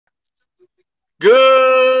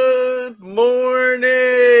Good morning.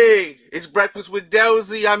 It's Breakfast with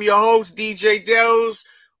Delz. I'm your host, DJ Delz.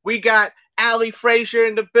 We got Ali Frazier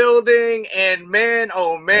in the building, and man,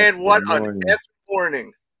 oh man, what an epic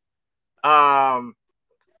morning.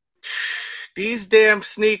 These damn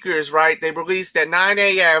sneakers, right? They released at 9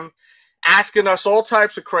 a.m. asking us all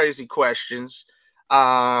types of crazy questions. They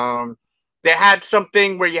had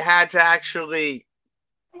something where you had to actually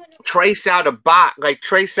trace out a bot, like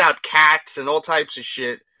trace out cats and all types of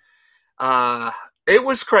shit. It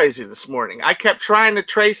was crazy this morning. I kept trying to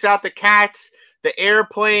trace out the cats, the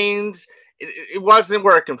airplanes. It wasn't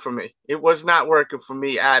working for me. It was not working for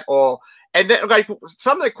me at all. And then, like,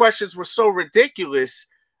 some of the questions were so ridiculous,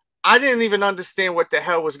 I didn't even understand what the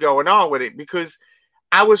hell was going on with it, because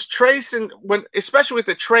I was tracing, especially with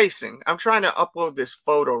the tracing. I'm trying to upload this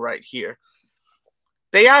photo right here.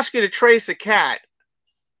 They ask you to trace a cat.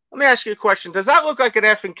 Let me ask you a question. Does that look like an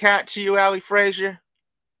effing cat to you, Ali Frazier?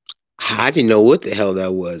 I didn't know what the hell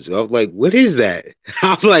that was. I was like, what is that?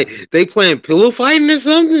 I was like, they playing pillow fighting or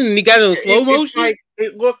something? And he got it in slow motion? It's like,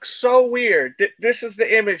 it looks so weird. This is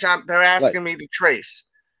the image they're asking me to trace.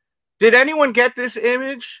 Did anyone get this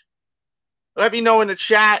image? Let me know in the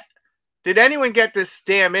chat. Did anyone get this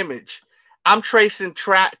damn image? I'm tracing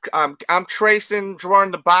drawing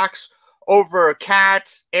the box over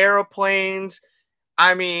cats, airplanes.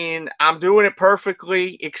 I mean, I'm doing it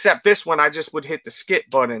perfectly, except this one, I just would hit the skip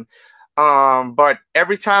button. But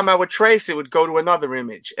every time I would trace, it would go to another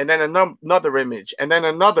image, and then another image, and then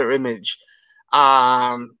another image.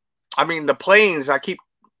 I mean, the planes, I keep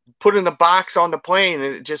putting the box on the plane,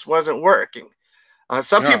 and it just wasn't working.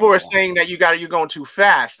 Some people were saying that you're going too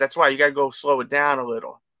fast. That's why you got to go slow it down a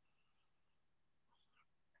little.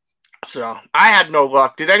 So I had no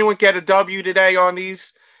luck. Did anyone get a W today on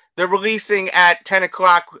these? They're releasing at 10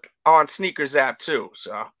 o'clock on Sneakers app too.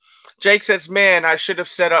 So Jake says, man, I should have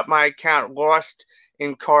set up my account. Lost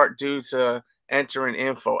in cart due to entering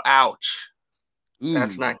info. Ouch.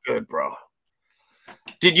 That's not good, bro.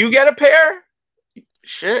 Did you get a pair?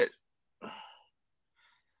 Shit.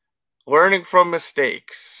 Learning from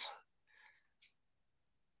mistakes.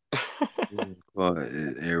 Well,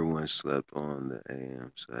 everyone slept on the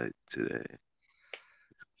AM site today.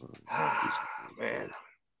 Man.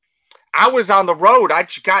 I was on the road. I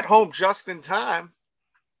got home just in time.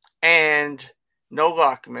 And no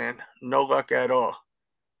luck, man. No luck at all.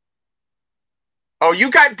 Oh,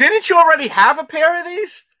 didn't you already have a pair of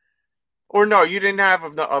these? Or no, you didn't have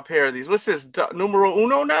a pair of these. What's this? Numero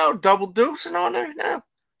uno now? Double deucing on there now?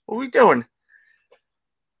 What are we doing?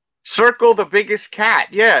 Circle the biggest cat.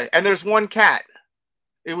 Yeah, and there's one cat.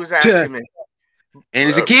 It was asking me. And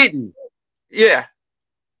it's a kitten. Yeah.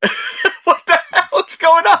 What the hell's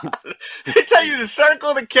going on? They tell you to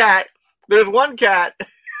circle the cat. There's one cat.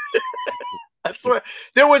 I swear.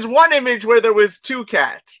 There was one image where there was two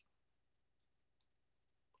cats.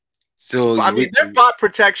 So I mean, their bot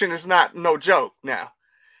protection is no joke now.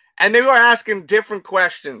 And they were asking different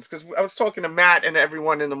questions, because I was talking to Matt and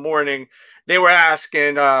everyone in the morning. They were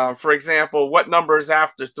asking, for example, what number is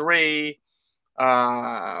after 3?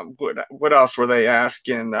 What else were they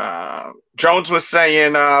asking? Jones was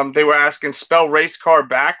saying they were asking spell race car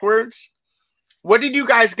backwards. What did you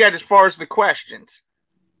guys get as far as the questions?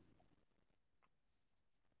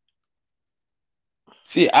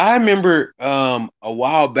 See, I remember a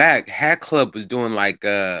while back, Hat Club was doing like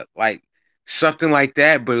something like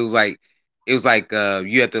that, but it was like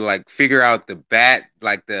you had to like figure out the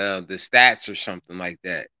the stats or something like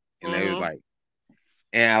that. And they was like,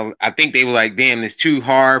 and I think they were like, damn, it's too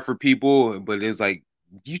hard for people, but it was like,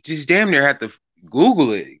 you just damn near have to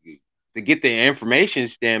Google it to get the information.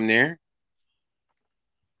 It's damn near.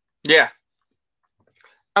 Yeah.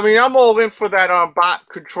 I mean, I'm all in for that bot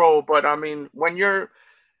control, but I mean, when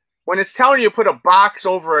it's telling you to put a box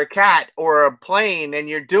over a cat or a plane and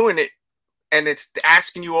you're doing it and it's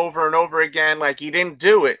asking you over and over again like you didn't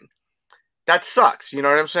do it, that sucks. You know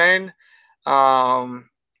what I'm saying?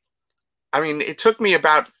 I mean, it took me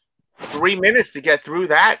about 3 minutes to get through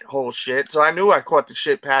that whole shit, so I knew I caught the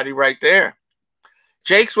shit patty right there.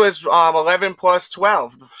 Jake's was 11 plus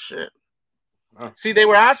 12. Shit. Huh. See, they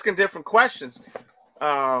were asking different questions.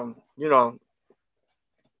 You know,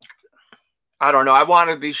 I don't know. I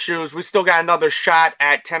wanted these shoes. We still got another shot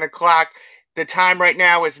at 10 o'clock. The time right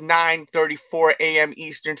now is 9:34 a.m.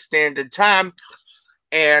 Eastern Standard Time.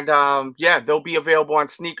 And, yeah, they'll be available on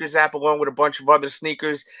Sneakers app along with a bunch of other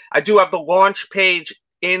sneakers. I do have the launch page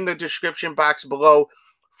in the description box below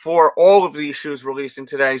for all of these shoes releasing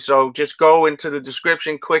today. So just go into the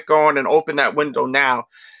description, click on, and open that window now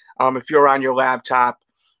if you're on your laptop.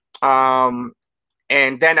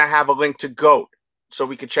 And then I have a link to GOAT. so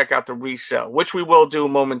we can check out the resale, which we will do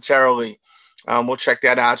momentarily. We'll check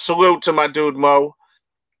that out. Salute to my dude Mo.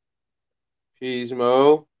 Peace,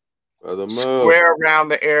 Mo. Brother Mo. Square around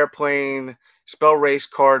the airplane. Spell race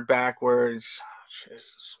card backwards.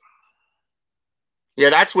 Jesus. Yeah,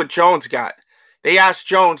 that's what Jones got. They asked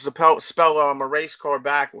Jones to spell a race card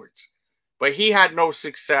backwards, but he had no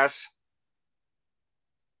success.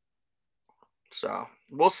 So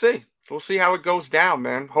we'll see. We'll see how it goes down,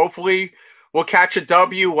 man. Hopefully we'll catch a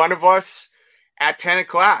W, one of us, at 10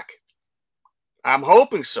 o'clock. I'm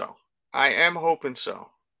hoping so. I am hoping so.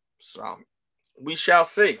 So we shall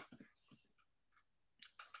see.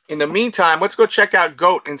 In the meantime, let's go check out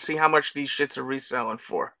GOAT and see how much these shits are reselling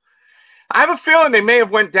for. I have a feeling they may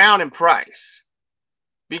have went down in price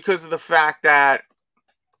because of the fact that,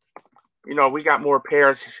 you know, we got more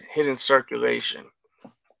pairs hit in circulation.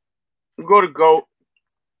 We'll go to GOAT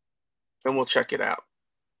and we'll check it out.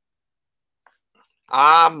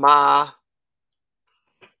 Marinara.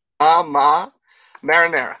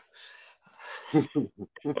 Marinara.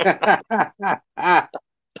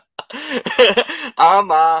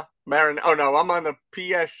 Oh no, I'm on the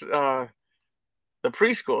PS the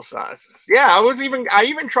preschool sizes. Yeah, I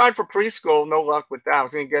even tried for preschool, no luck with that. I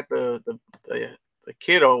was gonna get the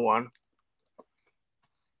kiddo one.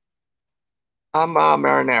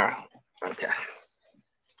 Marinara. Okay.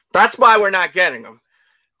 That's why we're not getting them.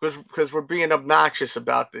 Because we're being obnoxious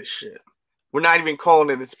about this shit. We're not even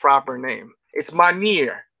calling it its proper name. It's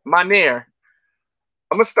Maniere. Maniere.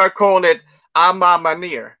 I'm gonna start calling it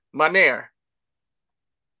Maniere. Maniere.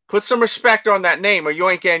 Put some respect on that name or you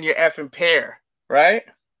ain't getting your effing pair. Right?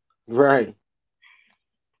 Right.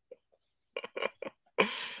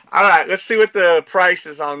 All right, let's see what the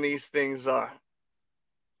prices on these things are.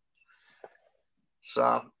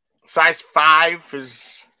 So, size 5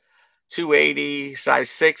 is $280, size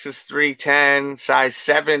 6 is $310, size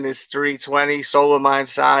 7 is $320, Solar Mine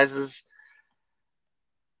sizes.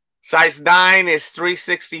 Size 9 is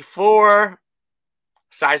 $364,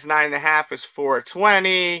 size 9.5 is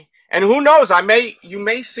 $420. And who knows, you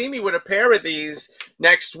may see me with a pair of these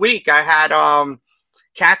next week. I had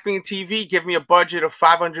Caffeine TV give me a budget of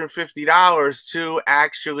 $550 to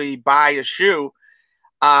actually buy a shoe.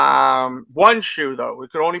 One shoe though.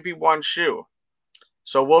 It could only be one shoe.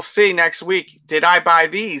 So we'll see next week. Did I buy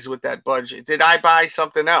these with that budget? Did I buy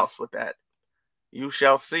something else with that? You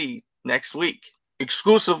shall see next week.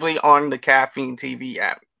 Exclusively on the Caffeine TV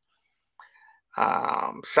app.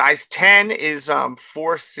 Size 10 is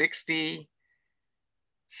 $460.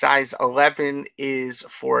 Size 11 is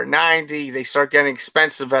 $490. They start getting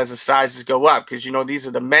expensive as the sizes go up because, you know, these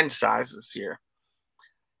are the men's sizes here.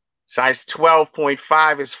 Size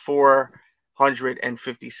 12.5 is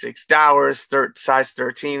 $456. Size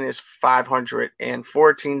 13 is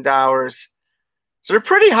 $514. So they're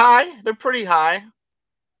pretty high. They're pretty high.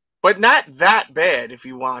 But not that bad if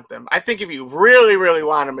you want them. I think if you really, really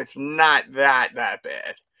want them, it's not that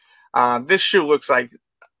bad. This shoe looks like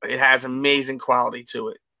it has amazing quality to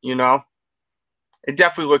it, you know? It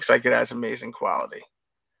definitely looks like it has amazing quality.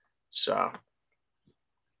 So,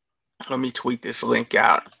 let me tweet this link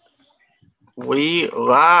out. We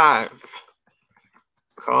live.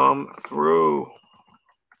 Come through.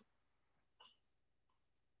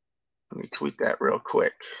 Let me tweet that real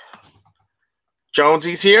quick.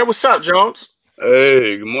 Jonesy's here. What's up, Jones?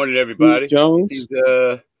 Hey, good morning, everybody. Jones. These,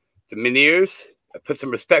 the Manieres. I put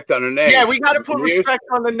some respect on the name. Yeah, we got to put respect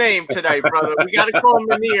on the name today, brother. We got to call them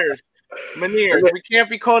Manieres. Manieres. We can't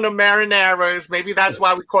be calling them Marinaras. Maybe that's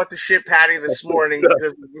why we caught the shit patty this morning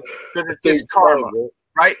because it's just karma,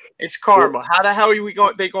 right? It's karma. How the hell are we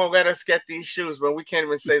going? They gonna let us get these shoes, but we can't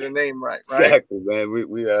even say the name right? Exactly, man.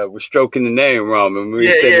 We're stroking the name wrong, man.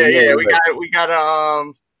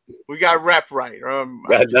 We got rep right. I'm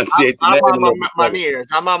on my ears.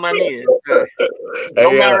 I'm on my ears. No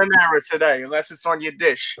marinara today, unless it's on your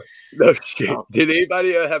dish. No shit. Did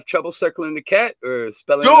anybody have trouble circling the cat or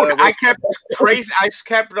spelling? Dude, I kept tracing. I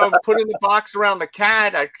kept putting the box around the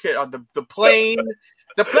cat. The plane,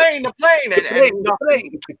 and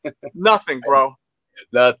nothing. Nothing, bro.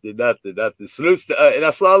 Nothing. Salutes to, and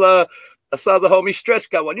I saw the homie Stretch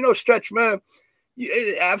got one. You know, Stretch, man.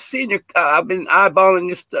 I've seen your. I've been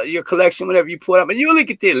eyeballing your collection whenever you put up, and you only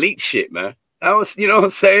get the elite shit, man. You know what I'm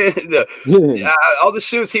saying? All the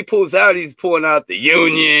shoes he pulls out, he's pulling out the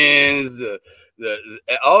Unions,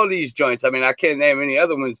 all these joints. I mean, I can't name any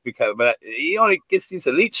other ones but he only gets these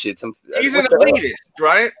elite shits. He's an elitist,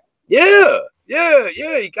 right? Yeah.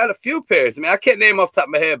 He got a few pairs. I mean, I can't name off the top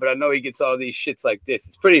of my head, but I know he gets all these shits like this.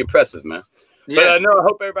 It's pretty impressive, man. But no, I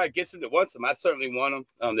hope everybody gets them that wants them. I certainly want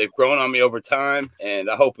them. They've grown on me over time, and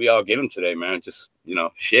I hope we all get them today, man. Just, you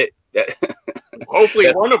know, shit. Hopefully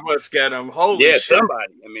one of us get them. Holy shit.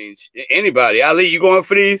 Somebody. I mean, anybody. Ali, you going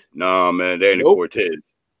for these? No, man, they ain't a Cortez.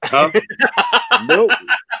 Huh? Nope.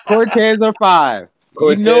 Cortez are 5.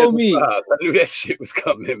 Cortez, you know me. I knew that shit was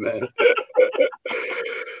coming, man.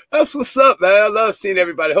 That's what's up, man. I love seeing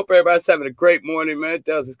everybody. Hope everybody's having a great morning, man.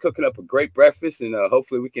 Delz is cooking up a great breakfast, and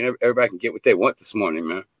hopefully everybody can get what they want this morning,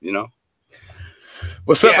 man. You know.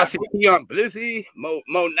 What's up? I see Keon Blizzy, Mo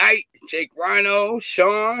Knight, Jake Rhino,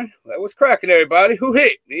 Sean. What's cracking, everybody? Who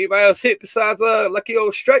hit? Anybody else hit besides lucky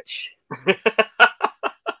old Stretch?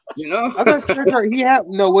 You know, I thought Stretch he had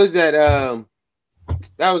was that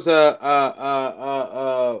that was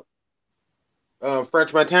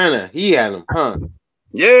French Montana. He had him, huh?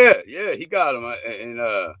 Yeah, he got him, and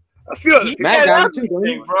I feel Matt got him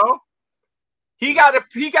too, bro. He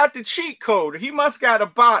got the cheat code. He must got a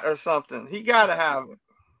bot or something. He gotta have it.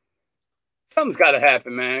 Something's got to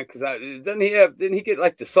happen, man. Because didn't he get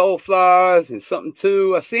like the soul flies and something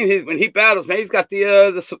too? I seen his when he battles, man. He's got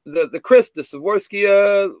the Chris, the Savorsky,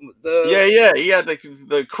 He had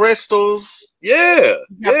the crystals. Yeah.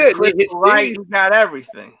 Crystal right. He got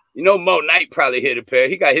everything. You know, Mo Knight probably hit a pair.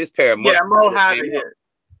 He got his pair. Yeah, Mo had a hit.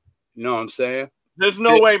 You know what I'm saying? There's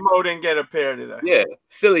no way Mo didn't get a pair today. Yeah,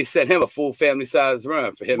 Philly sent him a full family size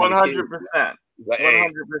run for him. 100%.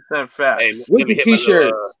 100% facts. Hey, let me hit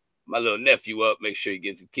t-shirts. My little nephew up, make sure he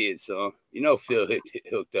gets his kids some. You know, Phil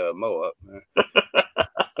hooked Mo up, man.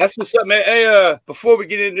 That's what's up, man. Hey, before we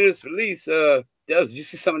get into this release, Delz, did you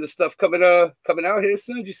see some of the stuff coming out here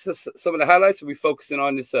soon? Did you see some of the highlights? Are we focusing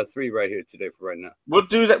on this 3 right here today for right now? We'll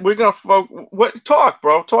do that. We're gonna talk,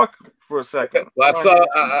 bro. Talk for a second. Well, I saw,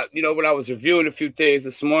 you know, when I was reviewing a few things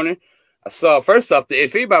this morning, I saw first off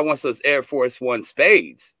if anybody wants those Air Force One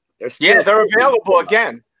spades, they're available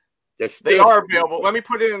again. They are available. Let me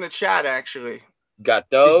put it in the chat. Actually, got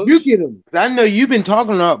those. Did you get them? Because I know you've been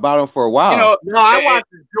talking about them for a while. You know, no, I want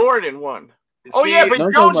the Jordan one. Oh yeah,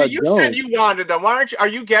 but Jonesy, you said you wanted them. Why aren't you? Are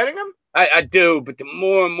you getting them? I do, but the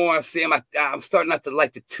more and more I see them, I'm starting not to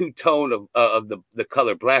like the two-tone of the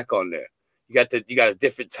color black on there. You got a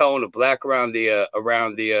different tone of black around the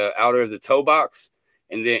outer of the toe box,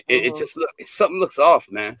 and then it just something looks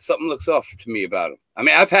off, man. Something looks off to me about them. I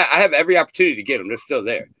mean, I have every opportunity to get them. They're still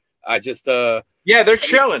there. I just they're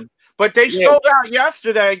chilling, but they sold out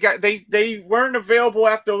yesterday. They weren't available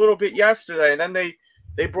after a little bit yesterday, and then they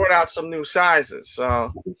brought out some new sizes. So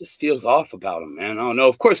it just feels off about them, man. I don't know.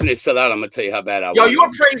 Of course, when they sell out, I'm gonna tell you how bad I was. Yo, you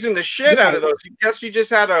were praising the shit out of those. I guess you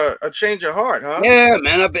just had a change of heart, huh? Yeah,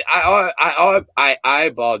 man. I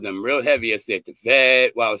eyeballed them real heavy yesterday at the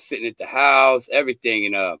vet while I was sitting at the house.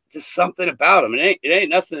 Everything, and just something about them. It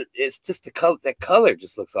ain't nothing. It's just the color. That color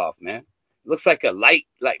just looks off, man. It looks like a light,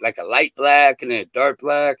 like a light black and then a dark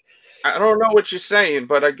black. I don't know what you're saying,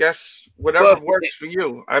 but I guess whatever works for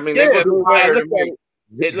you. I mean, it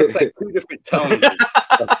looks like 2 different tones.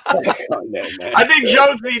 I think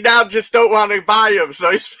Jonesy now just don't want to buy them, so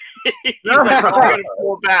he's like, I'm gonna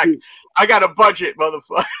pull back. I got a budget,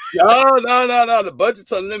 motherfucker. No. The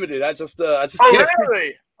budget's unlimited. I just can't.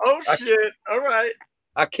 Really? Oh shit! All right.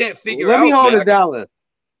 I can't figure Let out. me hold $1.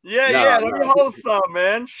 Yeah. Let me hold some,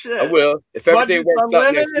 man. Shit. I will. If everything works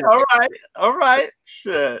out next month. All right.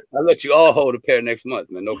 Shit. I'll let you all hold a pair next month,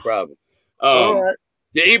 man. No problem. All right.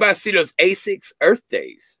 Did anybody see those Asics Earth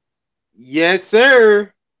Days? Yes,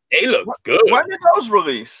 sir. They look good. When did those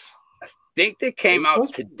release? I think they came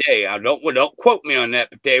out today. I don't quote me on that,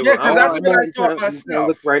 but they were. Because that's what I thought myself.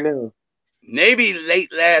 Look right now. Maybe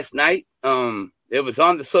late last night. It was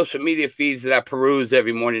on the social media feeds that I peruse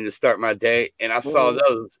every morning to start my day, and I saw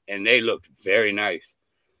those, and they looked very nice.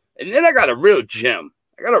 And then I got a real gem.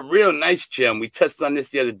 I got a real nice gem. We touched on this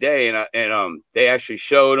the other day, and they actually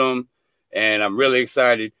showed them, and I'm really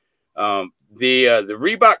excited. The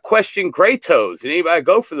Reebok Question Gray Toes. Did anybody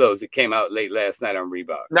go for those? It came out late last night on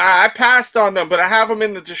Reebok. Nah, I passed on them, but I have them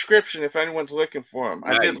in the description if anyone's looking for them.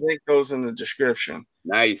 Nice. I did link those in the description.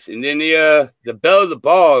 Nice. And then the bell of the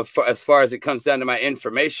ball, as far as it comes down to my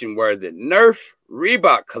information, were the Nerf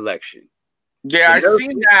Reebok collection. Yeah, I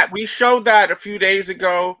seen that. We showed that a few days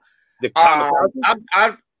ago.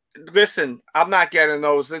 Listen, I'm not getting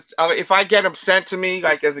those. If I get them sent to me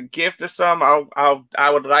like as a gift or something, I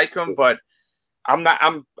would like them, but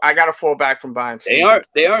I gotta fall back from buying. They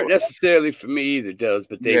aren't necessarily for me either, Delz,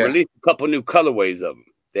 but they released a couple new colorways of them.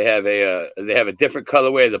 They have a different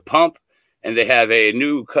colorway of the pump, and they have the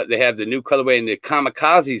new colorway in the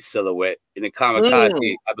kamikaze silhouette. In the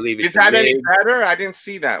kamikaze, I believe it's. Is that any better? I didn't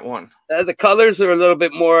see that one. The colors are a little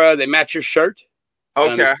bit more. They match your shirt.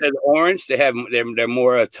 Okay. Instead of orange, they're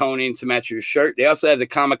more toning to match your shirt. They also have the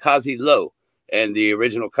Kamikaze Low and the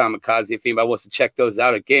original Kamikaze. If anybody wants to check those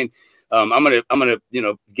out again, I'm gonna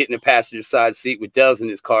get in the passenger side seat with Delz in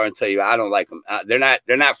his car and tell you I don't like them. They're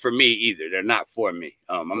not for me either. They're not for me.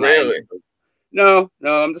 I'm really? No,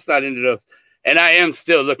 I'm just not into those. And I am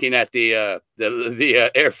still looking at the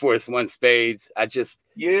Air Force One Spades.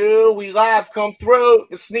 We live, come through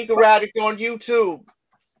the Sneaker Addict on YouTube.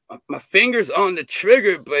 My fingers on the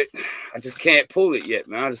trigger, but I just can't pull it yet,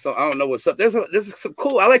 man. I don't know what's up. There's some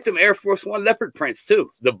cool. I like them Air Force One leopard prints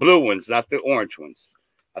too. The blue ones, not the orange ones.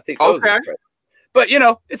 I think those are great. But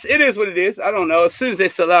it is what it is. I don't know. As soon as they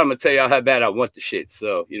sell out, I'm gonna tell y'all how bad I want the shit.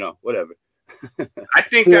 So whatever. I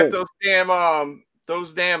think that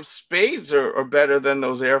those damn spades are better than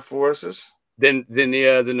those Air Forces. Than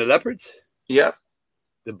the leopards. Yep.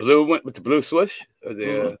 The blue one with the blue swoosh, or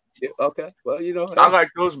the okay. Well, I like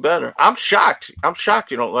those better. I'm shocked.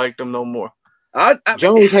 You don't like them no more.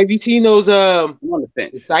 Jones, have you seen those on the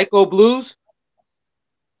fence. Psycho Blues?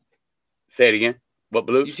 Say it again. What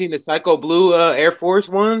blues? You seen the Psycho Blue Air Force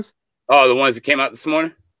ones? Oh, the ones that came out this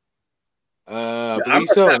morning. I believe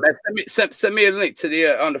so. Send me a link to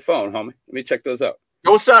the on the phone, homie. Let me check those out.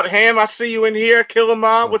 What's up, Ham? I see you in here. Killer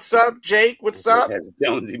Mom. What's up, Jake? What's up?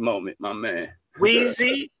 Jonesy moment, my man.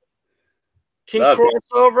 Wheezy. King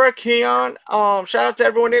Crossover, Keon. Shout out to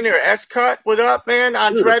everyone in here. S-Cut, what up, man?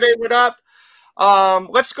 Andrade, what up?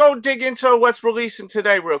 Let's go dig into what's releasing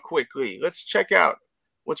today real quickly. Let's check out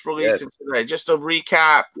what's releasing today. Just a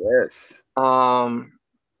recap. Yes.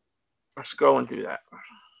 Let's go and do that.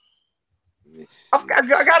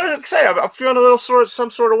 I gotta say, I'm feeling a little some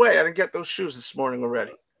sort of way. I didn't get those shoes this morning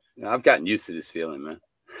already. I've gotten used to this feeling, man.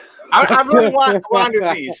 I really wanted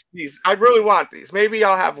these. I really want these. Maybe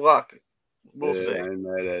I'll have luck. We'll see. I'm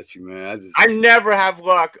mad at you, man. I never have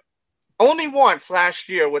luck. Only once last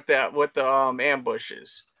year with the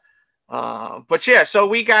ambushes. But yeah, so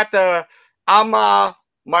we got the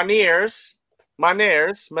Manieres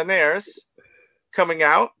coming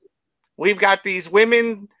out. We've got these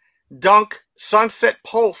women dunk sunset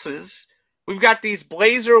pulses. We've got these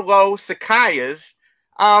blazer low Sacaias.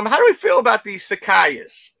 How do we feel about these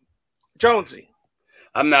Sacaias? Jonesy.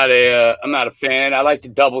 I'm not a fan. I like the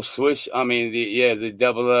double swoosh. I mean the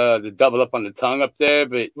double up on the tongue up there,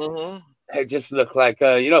 but it just look like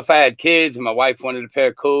if I had kids and my wife wanted a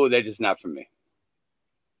pair cool, they're just not for me.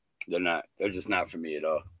 They're just not for me at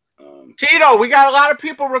all. Tito, we got a lot of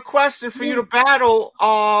people requesting for you to battle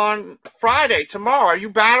on Friday, tomorrow. Are you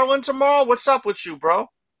battling tomorrow? What's up with you, bro?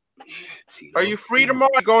 Tito. Are you free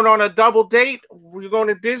tomorrow? You going on a double date? You going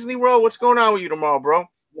to Disney World? What's going on with you tomorrow, bro?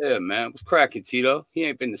 Yeah, man. What's cracking, Tito? He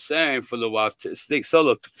ain't been the same for a little while. Stick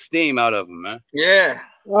solo steam out of him, man. Yeah.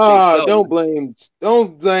 Oh, don't blame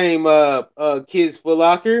Kids Foot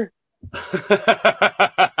Locker.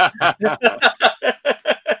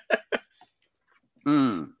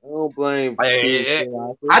 Don't blame.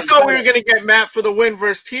 I thought we were gonna get Matt for the win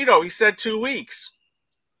versus Tito. He said 2 weeks.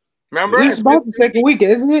 Remember? It's about the second week,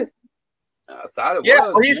 isn't it? I thought it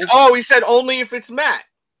was. He said only if it's Matt.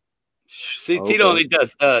 See, okay. Tito only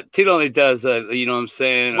does you know what I'm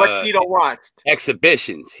saying? What Tito wants.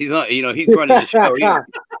 Exhibitions. He's on, he's running the show. He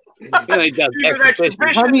only does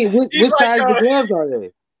exhibitions. I mean, what size the gloves are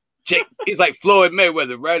they? Jake, he's like Floyd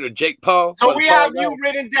Mayweather, right? Or Jake Paul. So we have you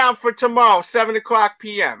written down for tomorrow, 7:00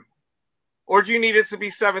 p.m. Or do you need it to be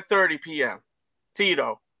 7:30 p.m.?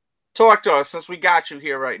 Tito, talk to us since we got you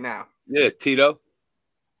here right now. Yeah, Tito.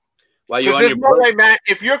 Because there's no way, Matt,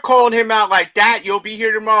 if you're calling him out like that, you'll be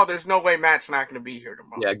here tomorrow. There's no way Matt's not going to be here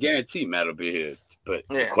tomorrow. Yeah, I guarantee Matt will be here. But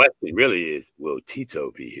the question really is, will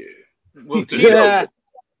Tito be here?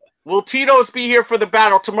 Will Tito's be here for the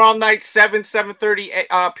battle tomorrow night,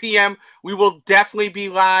 7:30 p.m. We will definitely be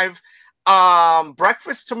live.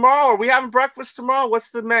 Breakfast tomorrow? Are we having breakfast tomorrow?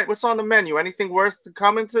 What's on the menu? Anything worth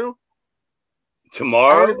coming to?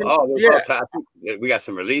 Tomorrow? We got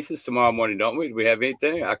some releases tomorrow morning, don't we? Do we have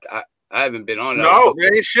anything? I haven't been on. No,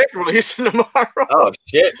 there ain't shit releasing tomorrow. Oh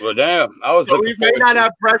shit! Well, damn. We may not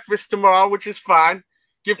have breakfast tomorrow, which is fine.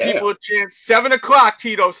 Give people a chance. 7:00.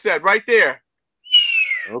 Tito said right there.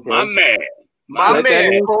 Okay. My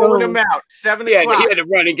man, calling him out. 7:00. Yeah, he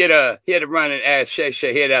had to run and ask Shay.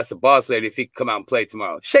 He had to ask the boss lady if he could come out and play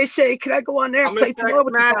tomorrow. Shay, can I go on there and play tomorrow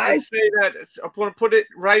with Matt the guys? Say that. I'm going to put it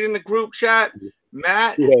right in the group chat.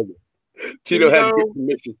 Matt, Tito had to get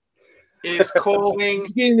permission. Is calling.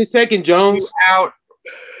 Just getting a second, Jones. Out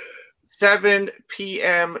 7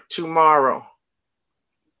 p.m. tomorrow.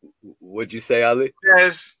 What'd you say, Ali?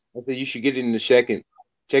 Says, I said you should get it in the second.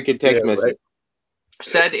 Check your text message. Right.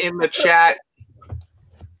 Said in the chat,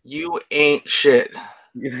 You ain't shit.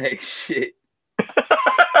 You ain't shit.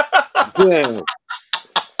 Yeah.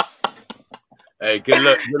 Hey, good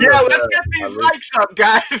luck. Yeah, let's get these likes up,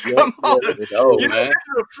 guys. Come on. You know, this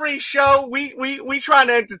is a free show. We trying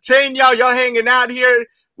to entertain y'all. Y'all hanging out here.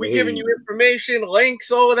 We giving you information, links,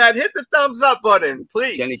 all of that. Hit the thumbs up button,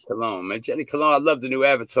 please. Jenny Cologne, man. Jenny Cologne, I love the new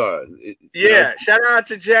avatar. Yeah, shout out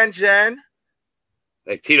to Jen.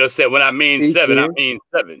 Like Tito said, when I mean seven, I mean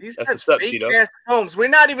seven. These That's what's up, fake Tito. ass foams. We're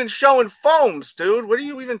not even showing foams, dude. What are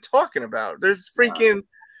you even talking about? There's freaking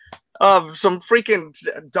some freaking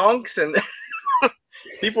dunks and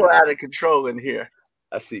people are out of control in here.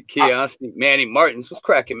 I see Qias, I see Manny Martins. What's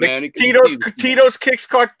cracking, man? Tito's Kicks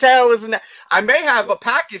Cartel, isn't it? I may have a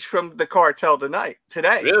package from the cartel today.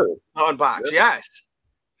 Really? On box, really? Yes.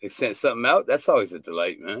 They sent something out. That's always a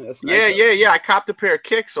delight, man. That's nice. Yeah. I copped a pair of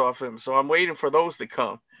kicks off him, so I'm waiting for those to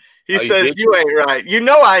come. He says, "You ain't right. You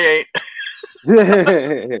know I ain't."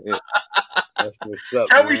 That's what's up,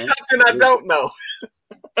 Tell me something I don't know.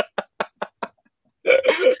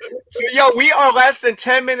 So, yo, we are less than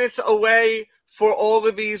 10 minutes away for all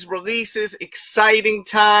of these releases. Exciting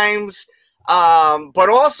times, but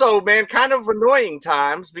also, man, kind of annoying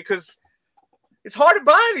times because it's hard to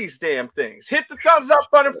buy these damn things. Hit the thumbs up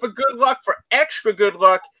button for good luck, for extra good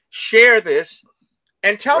luck. Share this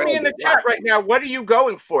and tell me in the chat right now, what are you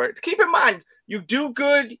going for? Keep in mind, you do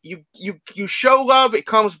good, you show love, it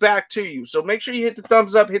comes back to you. So make sure you hit the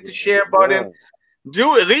thumbs up, hit the share button.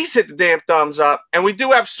 Do at least hit the damn thumbs up. And we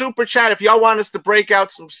do have super chat. If y'all want us to break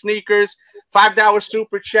out some sneakers, $5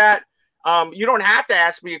 super chat. You don't have to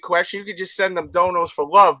ask me a question. You can just send them donos for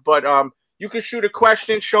love. But you can shoot a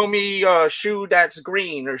question, show me a shoe that's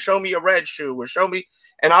green, or show me a red shoe, or show me,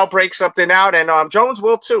 and I'll break something out. And Jones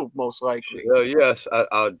will too, most likely. Yes,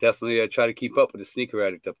 I'll definitely try to keep up with the sneaker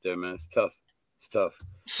addict up there, man. It's tough. It's tough.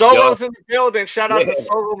 Solo's in the building. Shout out to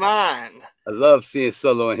Solo 9. I love seeing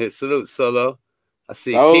Solo in here. Salute, Solo. I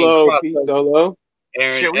see Solo, King Solo.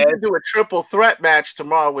 Aaron Shit, we can do a triple threat match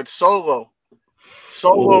tomorrow with Solo.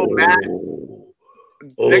 Matt.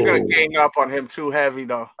 They're gonna gang up on him too heavy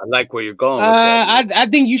though. I like where you're going with that. I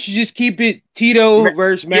think you should just keep it Tito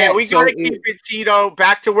versus Matt. Yeah, we gotta keep it Tito.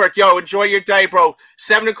 Back to work. Yo, enjoy your day, bro.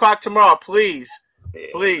 7 o'clock tomorrow, please.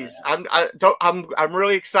 Please. I'm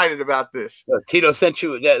really excited about this. Tito sent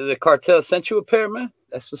you the cartel sent you a pair, man.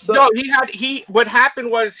 That's what's up. No, what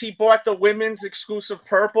happened was he bought the women's exclusive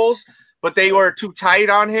purples, but they were too tight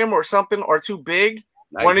on him or something, or too big.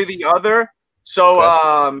 Nice. One or the other.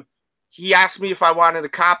 So he asked me if I wanted to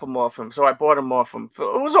cop them off him. So I bought them off him.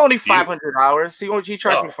 It was only $500. He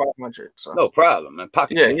charged me $500. So no problem, man.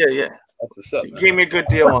 Pocket yeah. That's what's up, man. Gave me a good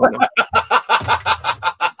deal on them.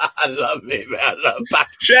 I love it, man. I love it.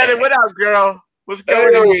 Shannon, what up, girl? What's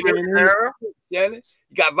going on, girl? Shannon,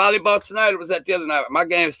 you got volleyball tonight, or was that the other night? My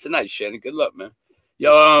game's tonight, Shannon. Good luck, man.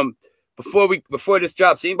 Yo, before this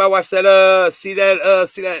drops, anybody watch that? See that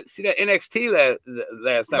NXT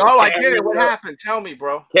last night? No, I didn't. What happened? Tell me,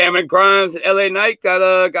 bro. Cameron Grimes and LA Knight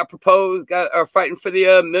got proposed, are fighting for the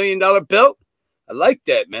 $1 million belt. I like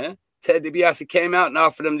that, man. Ted DiBiase came out and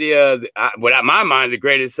offered him without my mind, the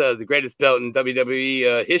greatest belt in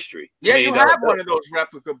WWE history. Yeah, you have one of those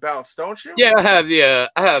replica belts, don't you? Yeah,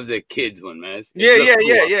 I have the kids one, man.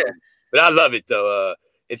 Yeah. But I love it though.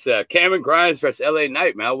 It's Cameron Grimes versus LA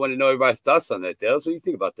Knight, man. I want to know everybody's thoughts on that, Delz. What do you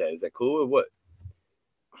think about that? Is that cool or what?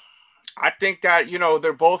 I think that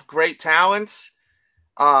they're both great talents.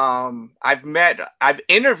 I've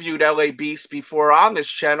interviewed LA Beast before on this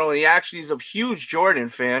channel, and he actually is a huge Jordan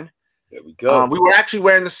fan. There we go. We were actually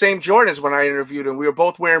wearing the same Jordans when I interviewed him. We were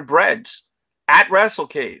both wearing breads at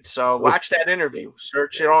WrestleCade. So watch that interview.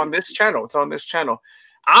 Search it on this channel. It's on this channel.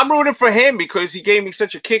 I'm rooting for him because he gave me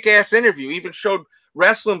such a kick-ass interview. He even showed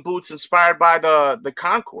wrestling boots inspired by the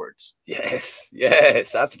Concords. Yes. You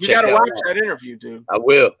gotta watch that interview, dude. I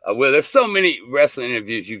will. There's so many wrestling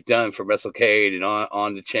interviews you've done for WrestleCade and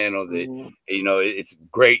on the channel that it's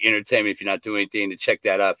great entertainment. If you're not doing anything, to check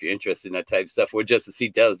that out if you're interested in that type of stuff, or just to see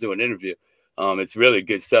Delz do an interview. It's really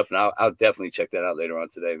good stuff, and I'll definitely check that out later on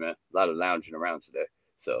today, man. A lot of lounging around today,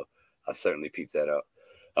 so I'll certainly peep that out.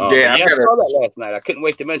 I saw that last night. I couldn't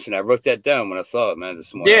wait to mention it. I wrote that down when I saw it, man,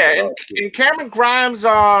 this morning. Yeah, and Cameron Grimes,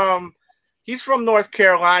 he's from North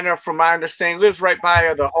Carolina, from my understanding. Lives right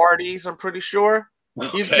by the Hardys, I'm pretty sure.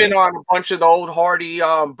 Okay. He's been on a bunch of the old Hardy,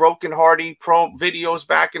 Broken Hardy videos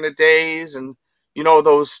back in the days, and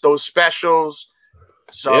those specials.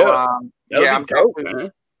 So I'm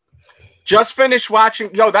definitely just finished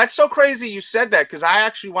watching. Yo, that's so crazy you said that, because I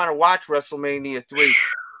actually want to watch WrestleMania 3.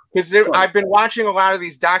 Because I've been watching a lot of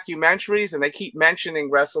these documentaries, and they keep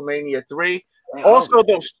mentioning WrestleMania 3. Also,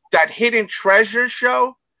 that Hidden Treasure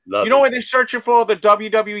show. Love you know it. when they're searching for all the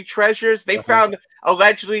WWE treasures, they found,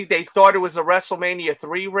 allegedly, they thought it was a WrestleMania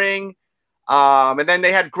 3 ring. And then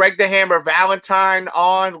they had Greg the Hammer Valentine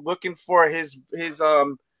on looking for his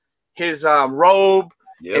robe.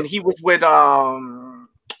 Yep. And he was with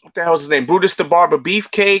what the hell's his name? Brutus the Barber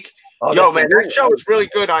Beefcake. Oh, Yo, man, that show is really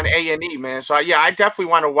good on A&E, man. So yeah, I definitely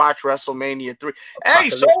want to watch WrestleMania 3. Hey,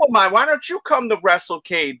 Solomon, why don't you come to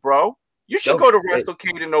WrestleCade, bro? You should go to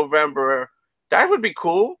WrestleCade in November. That would be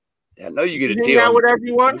cool. Yeah, I know you get a hang deal out with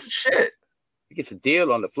everyone. Shit. He gets a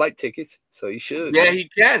deal on the flight tickets, so you should. Yeah, he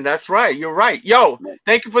can. That's right. You're right. Yo,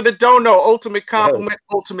 thank you for the dono. Ultimate compliment,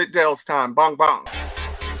 ultimate Delz time. Bong bong.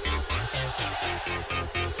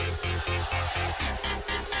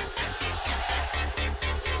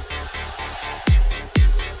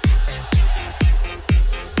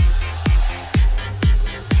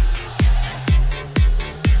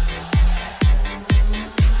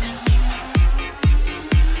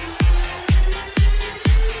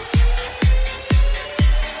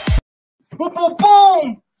 Boom, boom,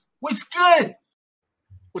 boom. What's good?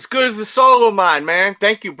 What's good is the solo mine, man.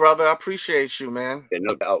 Thank you, brother. I appreciate you, man. Yeah,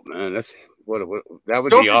 no doubt, man. That's what that would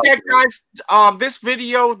Don't be forget, awesome. guys. This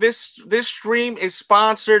video, this stream is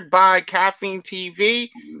sponsored by Caffeine TV.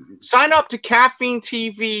 Sign up to Caffeine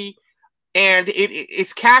TV, and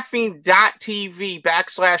it's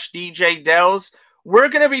caffeine.tv/DJ Delz. We're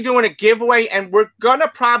gonna be doing a giveaway, and we're gonna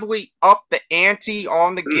probably up the ante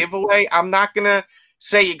on the giveaway. I'm not gonna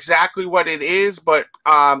say exactly what it is, but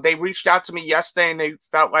they reached out to me yesterday and they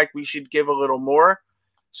felt like we should give a little more.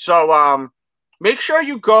 So make sure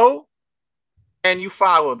you go and you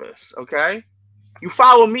follow this, okay? You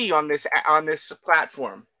follow me on this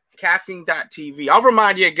platform, caffeine.tv. I'll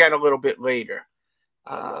remind you again a little bit later.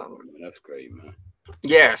 That's great, man.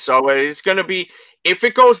 Yeah, so it's gonna be, if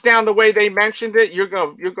it goes down the way they mentioned it, you're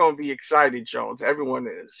gonna be excited, Jones. Everyone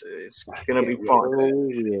is. It's gonna be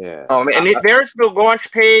fun. Yeah. And there's the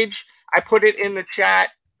launch page. I put it in the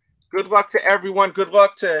chat. Good luck to everyone. Good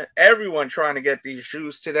luck to everyone trying to get these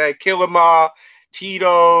shoes today. Killama,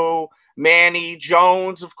 Tito, Manny,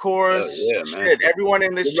 Jones, of course. Yeah, shit, everyone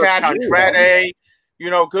in this chat, Andrade.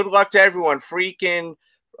 You know, good luck to everyone. Freaking,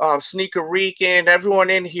 Sneaker Weekend,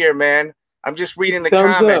 everyone in here, man. I'm just reading the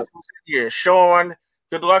comments here. Sean,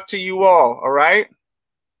 good luck to you all right?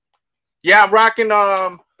 Yeah, I'm rocking.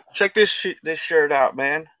 Check this shirt out,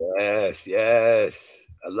 man. Yes.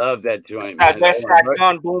 I love that joint, man. That's that right?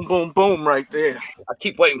 gun, boom, boom, boom, right there. I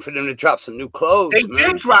keep waiting for them to drop some new clothes. They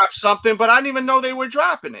did drop something, but I didn't even know they were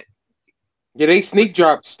dropping it. Yeah, they sneak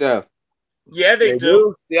drop stuff. Yeah, they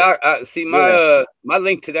do. Yeah, I see my my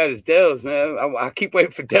link to that is Delz, man. I keep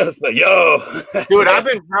waiting for Delz, but yo, dude, I've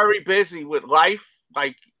been very busy with life.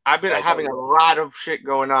 Like I've been having a lot of shit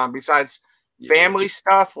going on besides family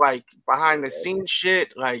stuff, like behind the scenes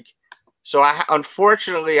shit. Like, so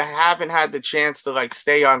unfortunately I haven't had the chance to like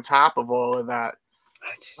stay on top of all of that.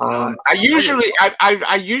 I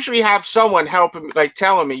usually have someone helping me, like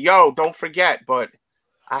telling me, "Yo, don't forget," but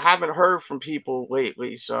I haven't heard from people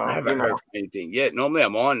lately, so I haven't heard from anything yet. Normally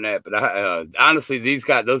I'm on that, but I honestly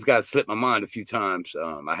those guys slipped my mind a few times.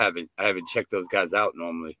 I haven't checked those guys out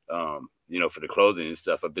normally. You know, for the clothing and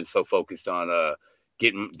stuff. I've been so focused on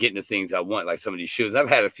getting the things I want, like some of these shoes. I've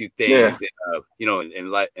had a few things, you know, in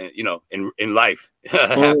life, in life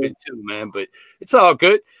happen too, man. But it's all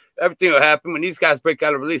good. Everything will happen when these guys break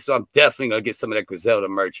out a release. So I'm definitely gonna get some of that Griselda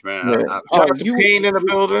merch, man. Shout out to Payne in the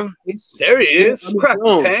building. There he is. Crack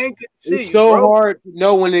Payne. It's so hard to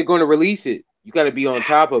know when they're going to release it. You got to be on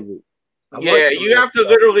top of it. Yeah, you have to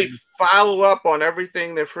literally follow up on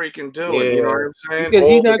everything they're freaking doing. Yeah. You know what I'm saying? Because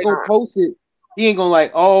he's not gonna post it. He ain't gonna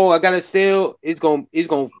like, oh, I gotta sell. It's gonna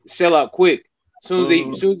sell out quick. As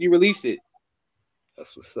soon as you release it.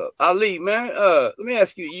 That's what's up. Ali, man, let me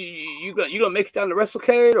ask you, you gonna make it down to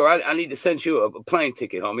WrestleCade, or I need to send you a plane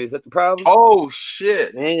ticket, homie? Is that the problem? Oh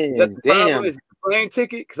shit. Man, is that the problem? Is it a plane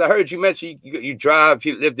ticket? Because I heard you mention you drive,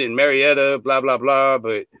 you lived in Marietta, blah blah blah,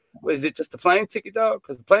 but is it just a plane ticket, dog?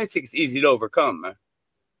 Because the plane ticket's easy to overcome, man.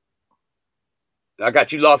 I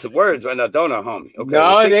got you lost at words right now, don't I, homie? Okay.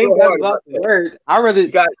 No, it ain't got lost at words. I rather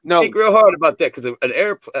think real hard about that because a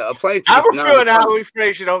plane ticket. I'm feeling how we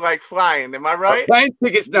phrase you don't like flying. Am I right? A plane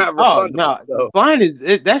ticket's not refundable. No, flying is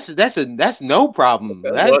that's no problem.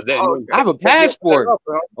 Okay. I have a passport.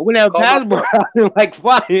 I wouldn't have a passport. I don't like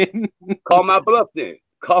flying. Call my bluff then.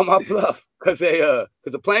 Call my bluff. Because the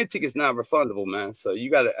plane ticket's not refundable, man. So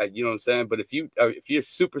you gotta, you know what I'm saying. But if you're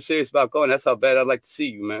super serious about going, that's how bad I'd like to see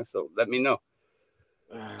you, man. So let me know.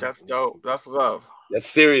 That's dope. That's love. That's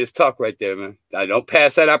serious talk right there, man. I don't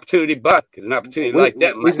pass that opportunity by because an opportunity like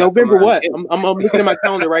that. It's November what? I'm looking at my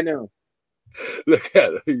calendar right now. Look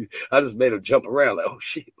at him. I just made him jump around like, oh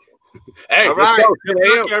shit. Hey, all let's right. go.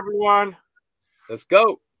 Good luck, everyone. Let's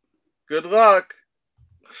go. Good luck.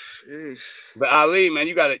 Sheesh. But Ali, man,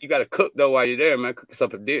 you gotta cook though while you're there, man. Cook us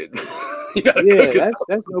up a dish. You gotta Yeah, cook us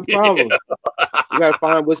that's no problem. Yeah. You gotta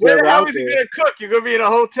find Where whatever the hell out is he there. gonna cook? You're gonna be in a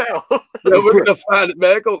hotel. Yeah, we're gonna find it,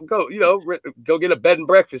 man. Go, you know, go get a bed and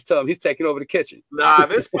breakfast. Tell him he's taking over the kitchen. Nah,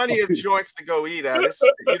 there's plenty of joints to go eat at.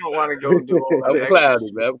 You don't want to go and do all that. I'm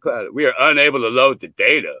clouded, man. I'm clouded. We are unable to load the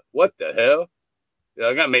data. What the hell?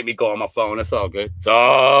 You're gonna make me go on my phone. That's all good. It's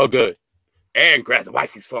all good. And grab the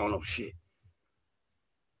wifey's phone. Oh shit.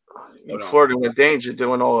 You're flirting with danger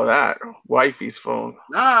doing all of that. Wifey's phone.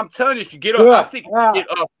 Nah, I'm telling you, if you get off, I think you get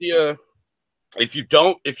off the. If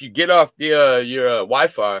you get off the your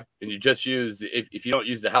Wi-Fi and you just use if you don't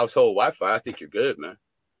use the household Wi-Fi, I think you're good, man.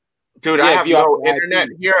 Dude, I have no internet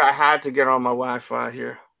here. I had to get on my Wi-Fi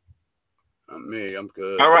here. I'm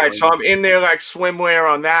good. All right, so I'm in there like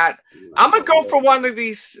swimwear on that. I'm gonna go for one of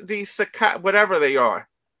these Sacai, whatever they are.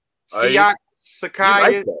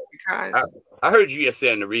 Sacai. I heard you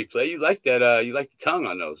yesterday in the replay. You like that? You like the tongue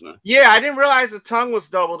on those, man? Yeah, I didn't realize the tongue was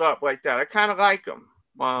doubled up like that. I kind of like them.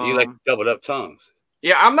 So you like doubled up tongues?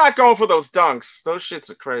 Yeah, I'm not going for those dunks. Those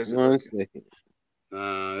shits are crazy. 1 second.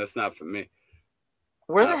 That's not for me.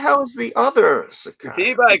 Where the hell is the other Sacai? Is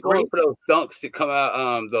anybody going for those dunks that come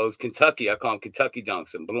out? Those Kentucky, I call them Kentucky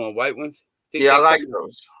dunks, and blue and white ones. Yeah, I like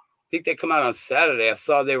those. I think they come out on Saturday. I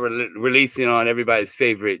saw they were releasing on everybody's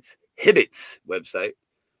favorites Hibbits website.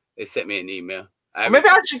 They sent me an email. Maybe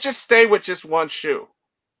I should just stay with just one shoe.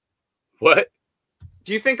 What?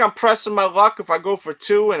 Do you think I'm pressing my luck if I go for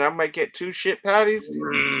two and I might get two shit patties?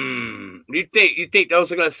 You think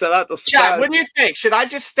those are gonna sell out? Those Chad, what do you think? Should I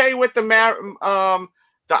just stay with the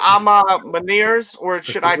Manieres, or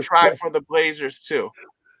should I try for the Blazers too?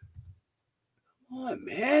 Come on,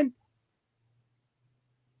 man.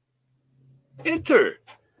 Enter.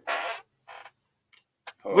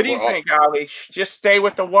 What do you think, Ali? Just stay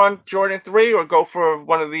with the one Jordan 3 or go for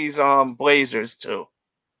one of these Blazers too?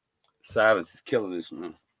 Silence is killing this,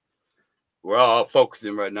 man. We're all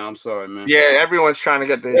focusing right now. I'm sorry, man. Yeah, everyone's trying to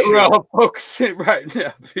get this. We're all focusing right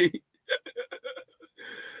now, Pete.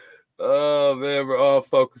 Oh, man, we're all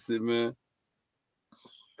focusing, man.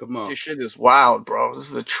 Come on. This shit is wild, bro. This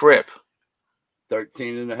is a trip.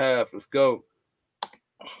 13.5. Let's go.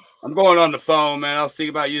 I'm going on the phone, man. I was thinking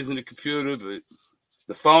about using the computer, but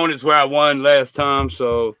the phone is where I won last time,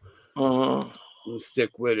 so we'll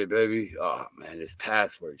stick with it, baby. Oh, man, this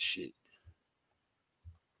password shit.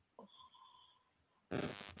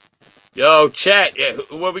 Yo, chat. Yeah,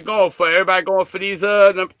 what we going for? Everybody going for these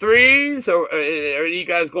number 3s, or are you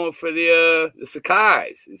guys going for the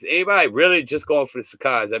Sacais? Is anybody really just going for the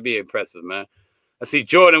Sacais? That'd be impressive, man. I see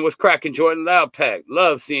Jordan. What's cracking, Jordan? Loud Pack.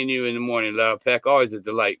 Love seeing you in the morning, Loud Pack. Always a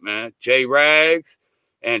delight, man. J Rags,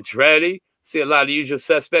 Andretti. See a lot of usual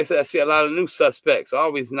suspects. I see a lot of new suspects.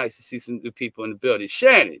 Always nice to see some new people in the building.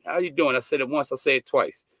 Shannon, how you doing? I said it once. I'll say it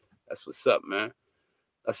twice. That's what's up, man.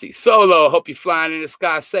 I see Solo. Hope you're flying in the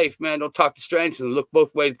sky safe, man. Don't talk to strangers and look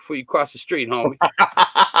both ways before you cross the street, homie.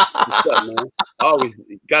 What's up, man? Always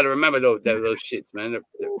got to remember those shits, man. They're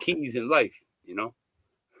keys in life, you know.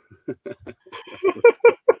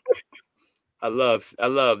 I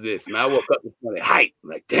love this, man. I woke up this morning hype.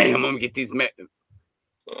 Like, damn, I'm gonna get these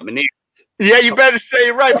Maniere. Yeah, you better say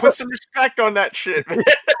it right. Put some respect on that shit, man.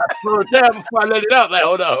 I slowed down before I let it out. Like,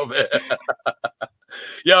 hold on, man.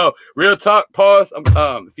 Yo, real talk. Pause.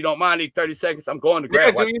 If you don't mind, need 30 seconds. I'm going to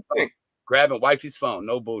grab. Yeah, do you think? Grabbing wifey's phone.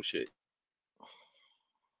 No bullshit.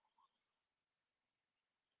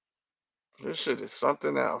 This shit is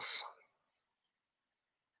something else.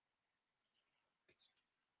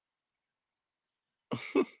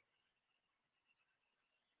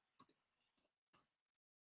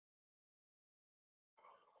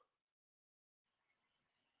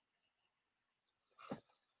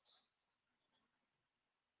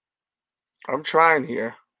 I'm trying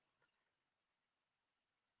here.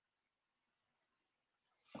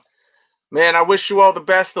 Man, I wish you all the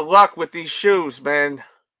best of luck with these shoes, man.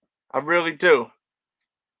 I really do.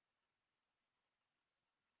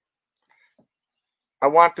 I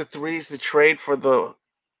want the 3s to trade for the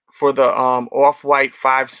off-white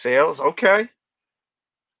 5 sales. Okay.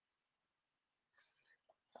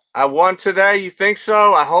 I won today. You think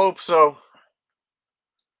so? I hope so.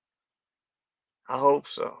 I hope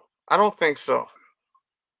so. I don't think so.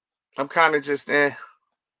 I'm kind of just Shit.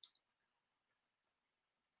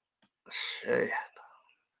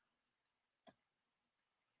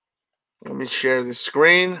 Let me share the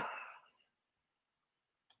screen.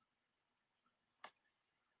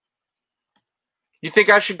 You think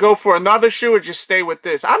I should go for another shoe or just stay with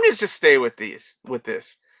this? I'm gonna just stay with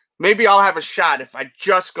this. Maybe I'll have a shot if I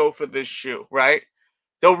just go for this shoe, right?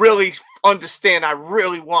 They'll really understand I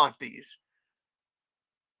really want these.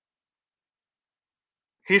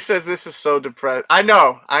 He says this is so depressed. I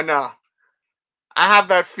know. I have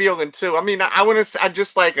that feeling too. I mean, I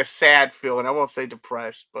just like a sad feeling. I won't say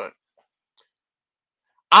depressed, but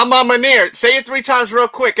I'm on Maniere. Say it 3 times real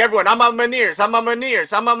quick, everyone. I'm on Manieres. I'm on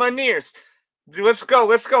Manieres. I'm on Manieres. Let's go.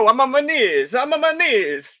 Let's go. I'm on Manieres. I'm on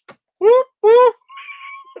Manieres. Whoop, whoop.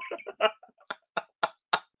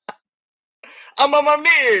 I'm on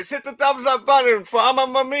Manieres. Hit the thumbs up button for I'm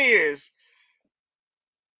on Manieres.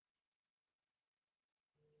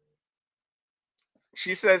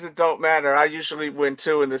 She says it don't matter. I usually win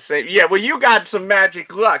 2 in the same. Yeah, well, you got some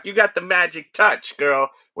magic luck. You got the magic touch, girl,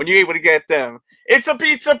 when you're able to get them. It's a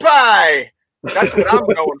pizza pie. That's what I'm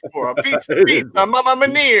going for. A pizza. Mama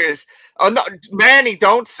Manieres. Oh no, Manny,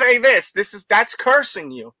 don't say this. That's cursing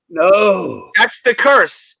you. No. That's the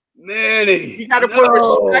curse. Manny. You gotta put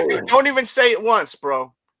respect. Don't even say it once,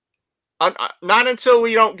 bro. Not until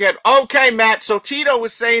we don't get okay, Matt. So Tito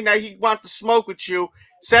was saying that he wants to smoke with you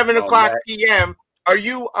 7 o'clock p.m. Are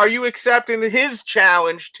you accepting his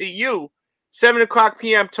challenge to you 7 o'clock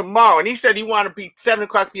p.m. tomorrow? And he said he want to be 7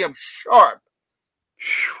 o'clock p.m. sharp.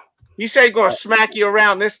 He said he's gonna smack you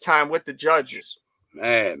around this time with the judges.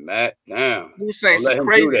 Man, Matt, damn. He was saying some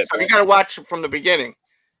crazy stuff. You gotta watch it from the beginning.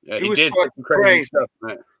 Yeah, he was did talking crazy stuff,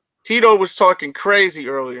 man. Tito was talking crazy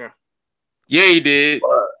earlier. Yeah, he did.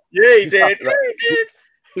 Yeah, he did.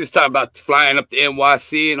 He was talking about flying up to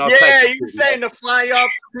NYC and all types of Yeah, he was saying to fly up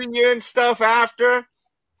to you and stuff after.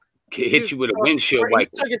 Hit you with a windshield wiper.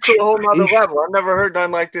 He took it to a whole nother level. I've never heard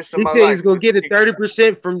nothing like this in my life. He said he's going to get a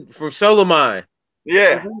 30% from Solomon.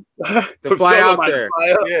 Yeah. To fly out there.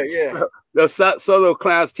 Yeah. No, Solo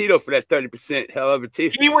clowns Tito for that 30%. However,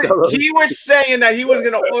 Tito. He was saying that he was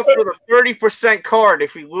going to offer the 30% card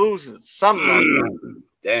if he loses. Something like that.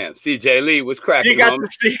 Damn, CJ Lee was cracking. He got the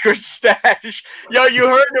secret stash. Yo, you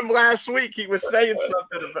heard him last week. He was saying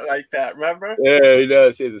something like that, remember? Yeah, he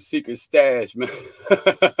does. He has a secret stash, man.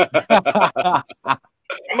 I'm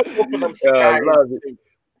going to go for them Sacai. Love it.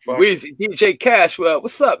 Weezy, DJ Cash, well,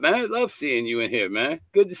 what's up, man? Love seeing you in here, man.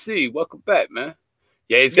 Good to see you. Welcome back, man.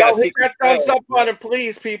 Yeah, he's got a secret that thumbs up button,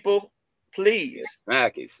 please, people. Please.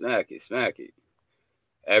 Smack it.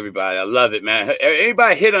 Everybody, I love it, man.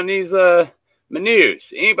 Anybody hit on these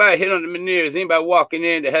Manieres? Anybody hit on the Manieres? Anybody walking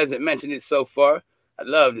in that hasn't mentioned it so far? I'd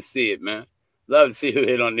love to see it, man. Love to see who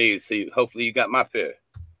hit on these. So hopefully you got my pair.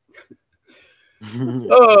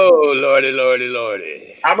 Oh,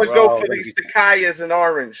 lordy. I'm going to go for these Sacai's in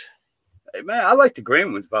orange. Hey, man, I like the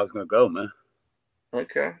green ones if I was going to go, man.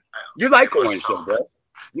 Okay. You like orange, though, bro.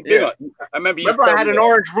 I remember I had an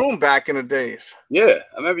orange room back in the days. Yeah,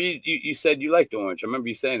 I remember you said you liked orange. I remember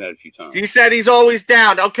you saying that a few times. He said he's always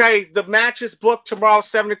down. Okay, the match is booked tomorrow,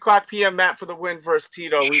 7 o'clock p.m. Matt for the win versus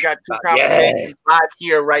Tito. We got 2 conversations live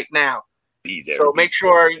here right now. Be there. So make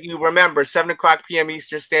sure you remember 7 o'clock p.m.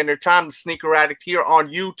 Eastern Standard Time. The Sneaker Addict here on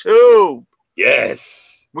YouTube.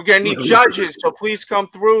 Yes. We're gonna need judges, so please come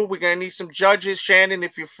through. We're gonna need some judges. Shannon,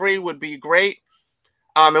 if you're free, would be great.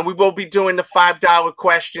 And we will be doing the $5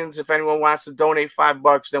 questions. If anyone wants to donate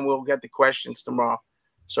 $5, then we'll get the questions tomorrow.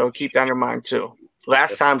 So keep that in mind too.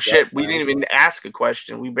 Last time, we didn't even ask a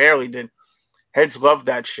question. We barely did. Heads love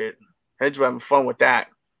that shit. Heads were having fun with that.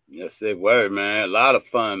 Yes, it were, man. A lot of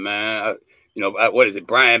fun, man. What is it?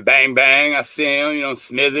 Brian Bang Bang. I see him,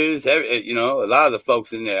 Smithers, a lot of the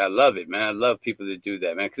folks in there. I love it, man. I love people that do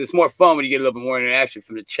that, man. Because it's more fun when you get a little bit more interaction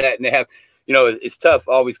from the chat. And they have, it's tough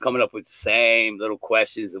always coming up with the same little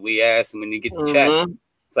questions that we ask. And when you get to chat,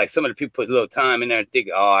 it's like some of the people put a little time in there and think,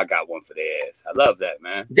 oh, I got one for their ass. I love that,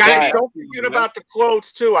 man. Guys, don't forget about the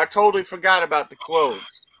clothes, too. I totally forgot about the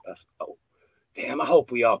clothes. Damn, I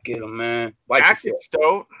hope we all get them, man. Jackets,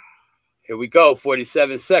 dope. Here we go,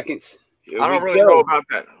 47 seconds. I don't really know about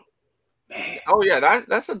that. Man. Oh, yeah,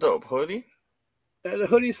 that's a dope hoodie. Yeah, the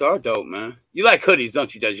hoodies are dope, man. You like hoodies,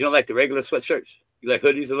 don't you, Delz? You don't like the regular sweatshirts? You like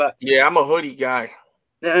hoodies a lot? Yeah, I'm a hoodie guy.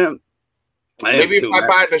 Damn. Maybe if I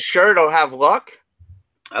buy the shirt, I'll have luck.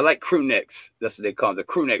 I like crew necks. That's what they call them, the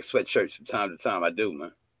crew neck sweatshirts from time to time. I do,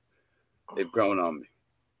 man. They've grown on me.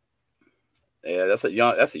 Yeah, that's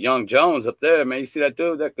a young Jones up there, man. You see that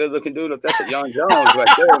dude, that good-looking dude up there? That's a young Jones right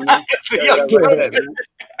there, man.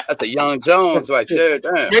 That's a young Jones right there.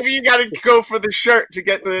 Damn. Maybe you got to go for the shirt to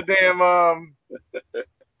get the damn.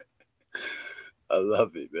 I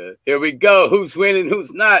love it, man. Here we go. Who's winning?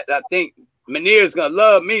 Who's not? I think Maniere's gonna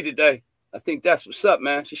love me today. I think that's what's up,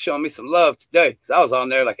 man. She's showing me some love today. Cause I was on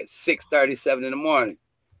there like at 6:37 in the morning.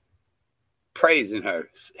 praising her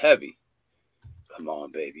heavy. Come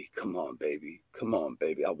on, baby. Come on, baby. Come on,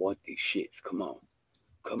 baby. I want these shits. Come on.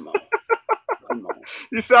 Come on. Come on.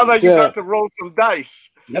 You sound like you're about to roll some dice.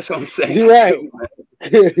 That's what I'm saying. You're right.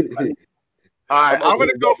 All right, I'm going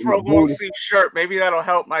to go for a long sleeve shirt. Maybe that'll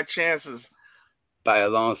help my chances. Buy a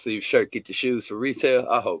long sleeve shirt, get the shoes for retail?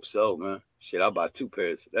 I hope so, man. Shit, I'll buy 2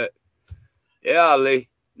 pairs for that. Yeah, Ali.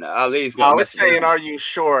 Now, Ali's going to. I was saying, are you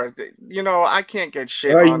sure? You know, I can't get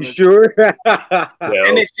shit Are on you this. sure?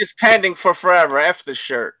 And it's just pending for forever. F the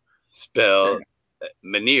shirt. Spell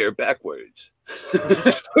Maniere backwards. Yeah,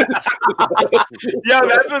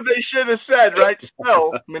 that's what they should have said, right?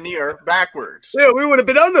 Spell Maniere backwards. Yeah, we would have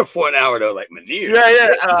been under for an hour though, like Maniere. Yeah.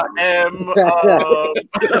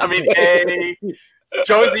 A.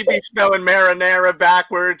 Jonesy be spelling marinara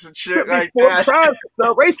backwards and shit like that. Trying to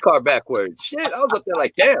spell race car backwards. Shit, I was up there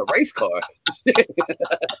like, damn, race car.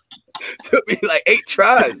 Took me like 8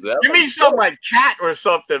 tries, man. You mean something like cat or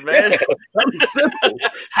something, man? Yeah, something simple.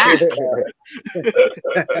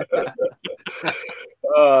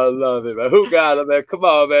 Oh, I love it, man. Who got it, man? Come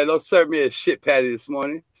on, man. Don't serve me a shit patty this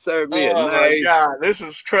morning. Serve me a nice. Oh, my God. This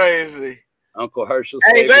is crazy. Uncle Herschel.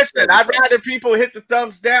 Hey, listen, I'd rather people hit the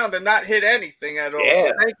thumbs down than not hit anything at all. Yeah.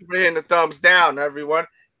 So thank you for hitting the thumbs down, everyone.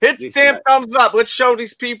 Hit the damn thumbs up. Let's show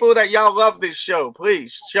these people that y'all love this show.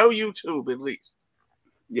 Please, show YouTube at least.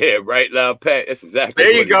 Yeah, right now, Pat. That's exactly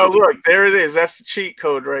there you go. Look, there it is. That's the cheat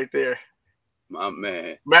code right there. My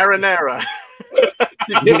man. Marinara.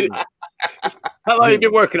 How long have you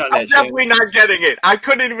been working on that? I'm definitely not getting it. I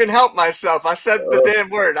couldn't even help myself. I said the damn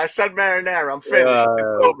word. I said marinara. I'm finished.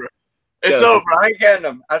 It's over. It's over. I ain't getting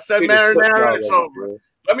them. I said marinara. It's over.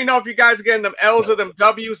 Let me know if you guys are getting them L's or them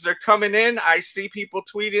W's. They're coming in. I see people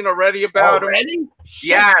tweeting already about them.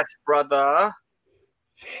 Yes, brother.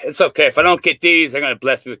 It's okay. If I don't get these, they're going to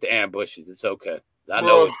bless me with the ambushes. It's okay. I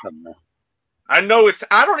know it's coming out. I know it's.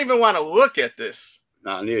 I don't even want to look at this.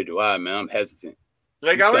 No, neither do I, man. I'm hesitant.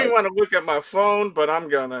 Like, I don't even want to look at my phone, but I'm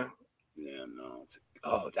going to. Yeah, no.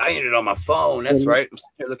 Oh, I ended on my phone. That's right. I'm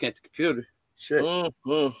here looking at the computer. Shit.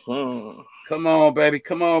 Come on, baby.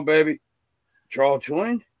 Come on, baby. Draw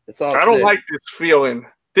join. That's all. I don't like this feeling.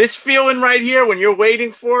 This feeling right here when you're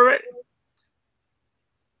waiting for it.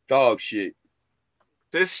 Dog shit.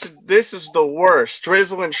 This is the worst.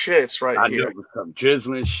 Drizzling shits right here. I know some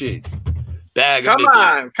drizzling shits. Bag. Come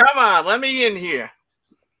on. Let me in here.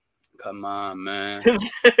 Come on, man.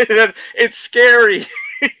 It's scary.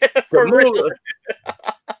 For real.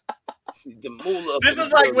 This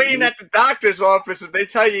is like waiting at the doctor's office if they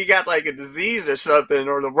tell you got like a disease or something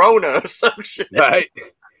or the Rona or some shit. Right.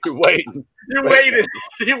 You're waiting.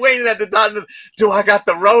 You're waiting at the doctor. Do I got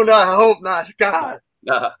the Rona? I hope not. God.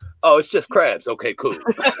 Oh, it's just crabs. Okay, cool.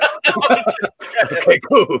 Okay,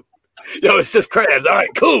 cool. Yo, it's just crabs. All right,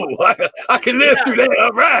 cool. I can live through that.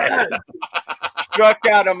 All right. Struck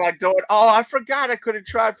out on my door. Oh, I forgot I could have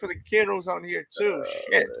tried for the kiddos on here too.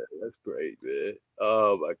 Shit. Man, that's great, man.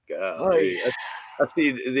 Oh my God. Hey, I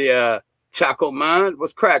see the Choco Man.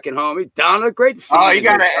 What's cracking, homie? Donna, great to see you. Oh, you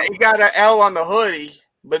got an L on the hoodie,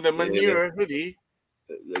 but the Maniere hoodie.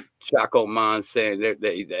 The Choco Man saying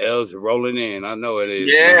the L's are rolling in. I know it is.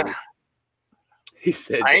 Yeah. Man. He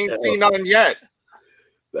said I ain't seen none yet.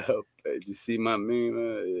 Did you see my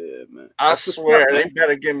meme? Yeah, man. I swear, they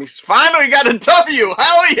better give me. Finally got a W.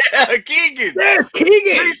 Hell yeah, Keegan. Yeah,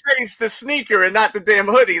 Keegan. Please say it's the sneaker and not the damn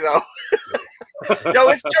hoodie, though. Yo,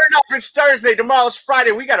 let's turn up. It's Thursday. Tomorrow's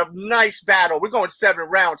Friday. We got a nice battle. We're going 7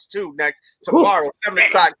 rounds, too, tomorrow, 7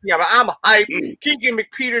 o'clock p.m. I'm hyped. Keegan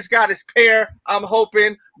McPeter's got his pair. I'm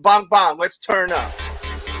hoping. Bong, bong. Let's turn up.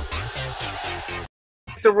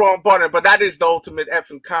 The wrong button, but that is the ultimate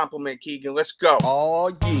effing compliment, Keegan. Let's go.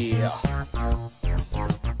 Oh, yeah.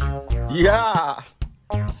 Yeah.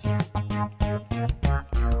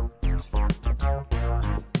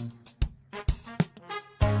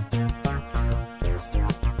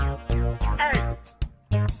 Hey.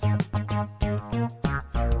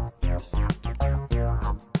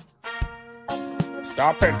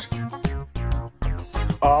 Stop it.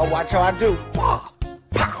 Oh, watch how I do.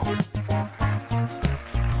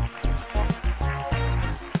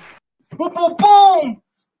 Boom, boom, boom.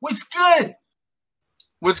 What's good?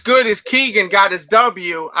 What's good is Keegan got his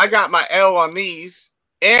W. I got my L on these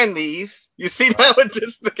and these. You see how it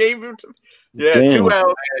just gave him to me? Yeah, damn. 2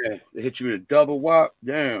 L's. Yeah, they hit you with a double whop.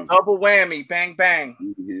 Damn. Double whammy. Bang, bang.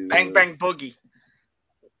 Yeah. Bang, bang, boogie.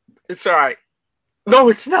 It's all right. No,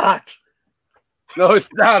 it's not. No,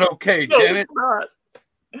 it's not okay, no, damn it. It's not.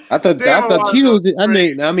 I thought he was. I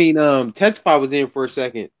mean, Testify was in for a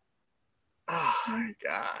second. Oh my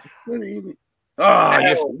God. Oh, I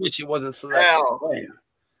just wish it wasn't selected.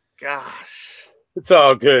 gosh. It's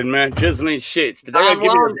all good, man. Drizzling shits. But Don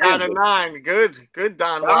Juan out of 9. Good,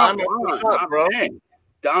 Don Juan. What's up, bro? Man.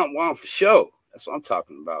 Don Juan for sure. That's what I'm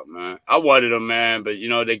talking about, man. I wanted him, man, but you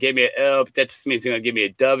know they gave me an L. But that just means they're gonna give me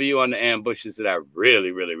a W on the ambushes that I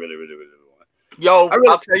really want. Yo,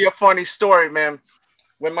 I'll tell you a funny story, man.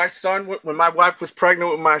 When my wife was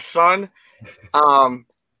pregnant with my son,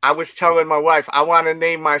 I was telling my wife I want to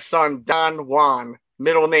name my son Don Juan,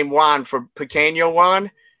 middle name Juan for Pequeño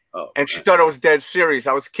Juan, and she thought I was dead serious.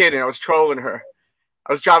 I was kidding. I was trolling her.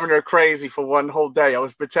 I was driving her crazy for one whole day. I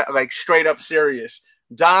was like straight up serious.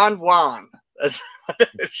 Don Juan.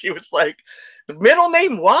 She was like, the middle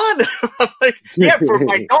name Juan? I'm like, yeah, for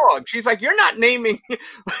my dog. She's like, you're not naming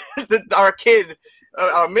our kid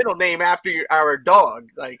our middle name after our dog.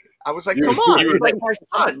 Like, I was like, come on, you're like my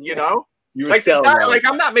son, you know? You were like,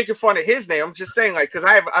 I'm not making fun of his name. I'm just saying, like, because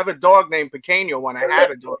I have a dog named Pequeño Juan. I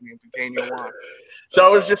had a dog named Pequeño Juan. So I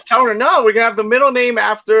was just telling her, no, we're gonna have the middle name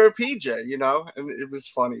after PJ, you know? And it was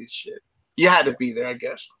funny as shit. You had to be there, I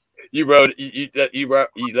guess. You let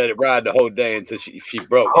it ride the whole day until she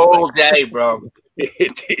broke. Whole day, bro.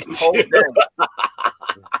 Whole day.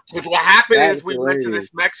 Which what happened is we went to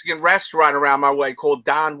this Mexican restaurant around my way called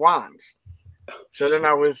Don Juan's. So then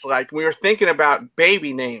I was like, we were thinking about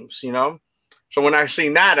baby names, you know? So when I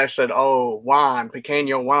seen that, I said, oh, Juan,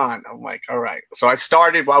 Pequeño Juan. I'm like, all right. So I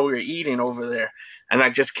started while we were eating over there, and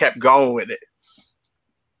I just kept going with it.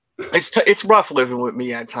 It's rough living with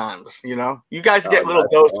me at times, you know. You guys get little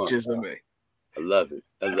dosages of me. I love it.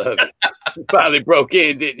 You finally broke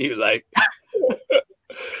in, didn't you? Like,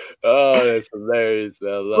 oh, that's hilarious,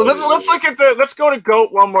 man. So let's go to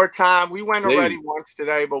GOAT one more time. We went already once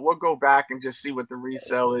today, but we'll go back and just see what the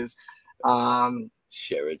resale is.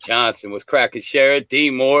 Sherrod Johnson was cracking. Sherrod,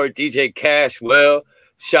 D Moore, DJ Cashwell,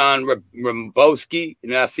 Sean Rambowski,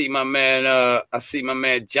 and I see my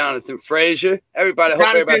man Jonathan Frazier. Everybody,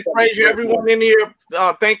 Frazier, everyone in here,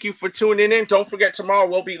 thank you for tuning in. Don't forget, tomorrow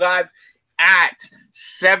we'll be live at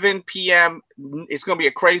 7 p.m. It's gonna be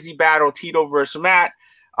a crazy battle, Tito versus Matt.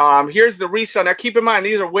 Here's the resale. Now keep in mind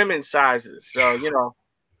these are women's sizes, so you know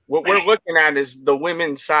what we're looking at is the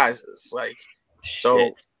women's sizes. Like,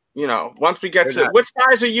 so you know, once we get to what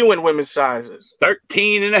size are you in women's sizes?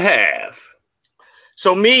 13.5.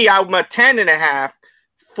 So me, I'm a 10.5,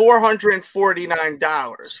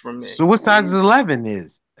 $449 for me. So what size 11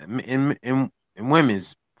 is in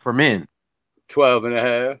women's for men?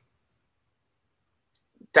 12.5.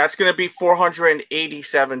 That's gonna be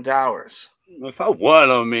 $487. If I want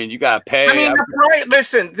them, man, you gotta pay. I mean,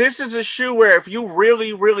 listen, this is a shoe where if you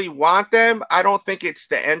really, really want them, I don't think it's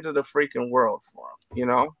the end of the freaking world for them. You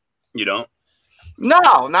know? You don't?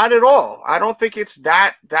 No, not at all. I don't think it's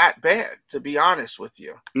that bad, to be honest with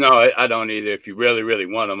you. No, I don't either. If you really, really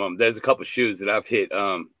want them, there's a couple shoes that I've hit,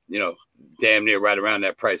 you know, damn near right around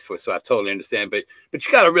that price for. So I totally understand. But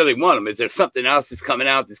you gotta really want them. Is there something else that's coming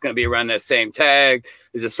out that's gonna be around that same tag?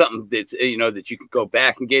 Is there something that's that you can go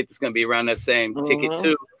back and get that's gonna be around that same ticket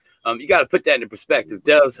too? You got to put that into perspective.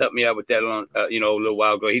 Delz helped me out with that on, a little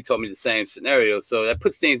while ago. He told me the same scenario. So that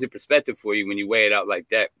puts things in perspective for you when you weigh it out like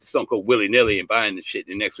that. Just don't go willy-nilly and buying the shit.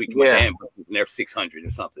 And next week you want hamburgers and they're 600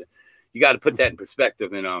 or something. You got to put that in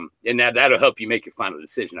perspective, and that'll help you make your final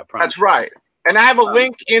decision. I promise. That's right. And I have a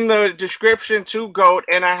link in the description to GOAT,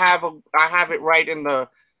 and I have it right in the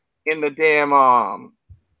damn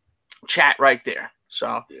chat right there.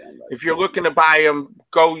 So if you're looking to buy them,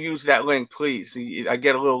 go use that link, please. I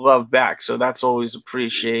get a little love back, so that's always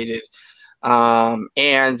appreciated. So on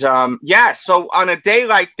a day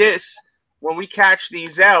like this, when we catch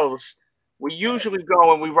these L's, we usually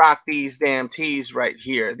go and we rock these damn tees right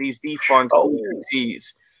here, these defunct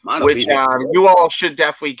tees, which you all should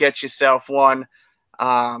definitely get yourself one.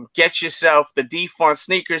 Get yourself the defunct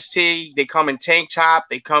sneakers tee. They come in tank top.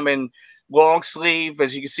 They come in long sleeve,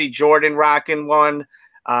 as you can see Jordan rocking one.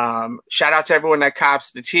 Shout out to everyone that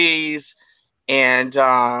cops the tees, and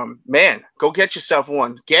man, go get yourself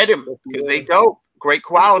one. Get him, because they dope. Great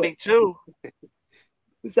quality too.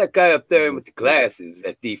 Who's that guy up there with the glasses?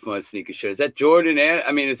 That defunct sneaker shirt. Is that Jordan?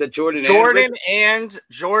 Is that Jordan? Jordan and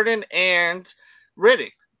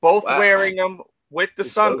Riddick both wearing them with the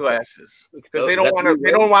sunglasses, because they don't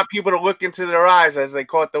want people to look into their eyes as they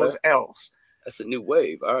caught those L's. That's a new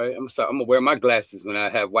wave. All right, I'm gonna wear my glasses when I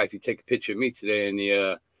have wifey take a picture of me today in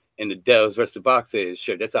the Delz versus the Boxhead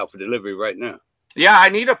shirt. That's out for delivery right now. Yeah, I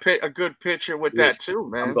need a good picture with that too,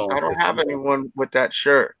 man. I don't have anyone with that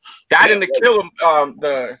shirt. That and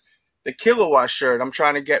the Kilowatt shirt. I'm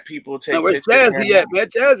trying to get people to take. Where's Jazzy at, man?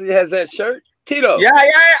 Jazzy has that shirt. Tito. Yeah,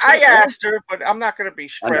 I asked her, but I'm not gonna be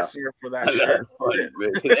stressing her for that shit. Funny,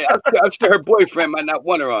 I'm sure her boyfriend might not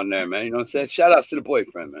want her on there, man. You know what I'm saying? Shout outs to the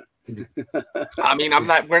boyfriend, man. I mean,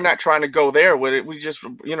 we're not trying to go there with it. We just,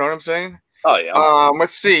 you know what I'm saying? Oh yeah.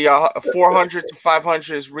 Let's see. 400 to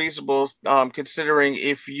 500 is reasonable, considering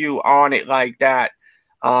if you on it like that,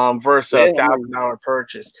 versus a $1,000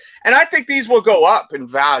 purchase. And I think these will go up in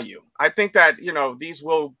value. I think that, you know, these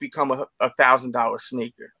will become a $1,000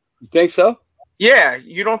 sneaker. You think so? Yeah,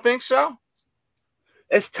 you don't think so?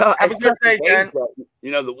 It's tough. Have a good day, Dan. You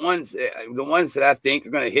know, the ones that I think are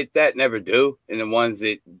going to hit that never do, and the ones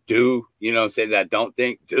that do, you know, say that I don't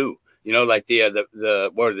think do. You know, like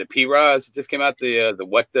the what are the P-Rods just came out, the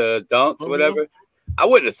dunks or whatever. I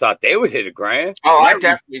wouldn't have thought they would hit $1,000. Oh, I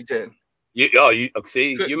definitely did. You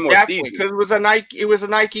see, you're more definitely because it was a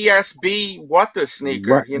Nike SB what the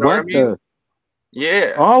sneaker. You know what I mean?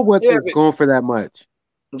 Yeah. All what is going for that much.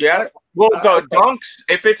 Yeah. Well, the dunks,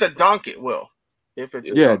 if it's a dunk, it will. If it's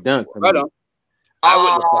a dunk. Right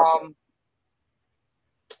on.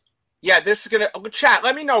 Yeah, this is gonna chat.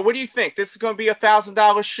 Let me know. What do you think? This is gonna be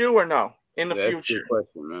 $1,000 shoe or no in the future? That's a good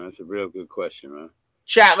question, man. That's a real good question, man.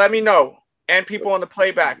 Chat, let me know. And people on the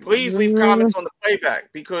playback, please leave comments on the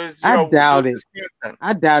playback because I doubt it.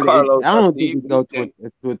 I doubt it. I don't think it go to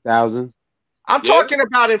 1,000. I'm talking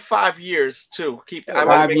about in 5 years too. Keep that.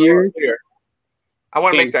 5 years. I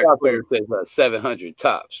want to make that clear. Says 700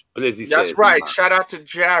 tops, but as he says, that's right. Shout out to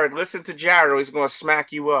Jared. Listen to Jared, or he's going to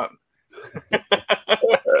smack you up.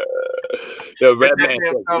 The red man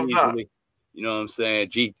says easily, you know what I'm saying?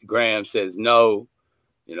 G Graham says no.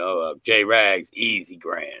 You know, J Rags, easy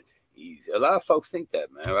grand. Easy. A lot of folks think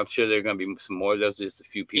that, man. I'm sure there are going to be some more. There's just a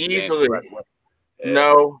few people. Easily.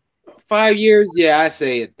 No. 5 years? Yeah, I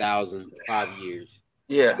say 1,000. 5 years.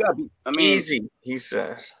 Yeah. I mean, easy, he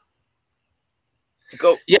says.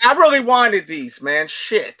 Go. Yeah, I really wanted these, man.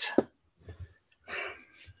 Shit.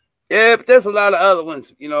 Yeah, but there's a lot of other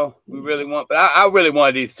ones, you know, we really want. But I really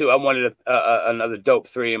wanted these too. I wanted another dope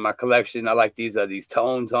 3 in my collection. I like these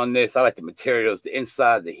tones on this. I like the materials. The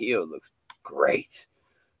inside of the heel looks great.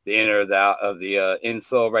 The inner of the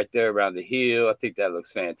insole right there around the heel. I think that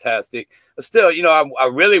looks fantastic. But still, you know, I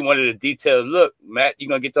really wanted a detailed look. Matt, you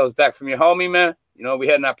gonna get those back from your homie, man? You know, we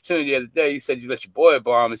had an opportunity the other day. You said you let your boy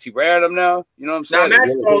borrow them. Is he wearing them now? You know what I'm saying? No, Matt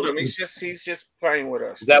told him. He's just playing with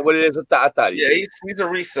us. Is that what it is? I thought he did. He's a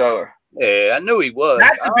reseller. Yeah, I knew he was.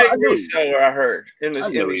 That's a big reseller, I heard, in the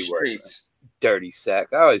streets. Dirty sack.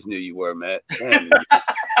 I always knew you were, Matt. Damn.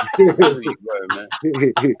 You were, man.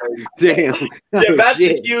 Damn. Yeah, that's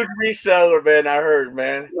a huge reseller, man. I heard,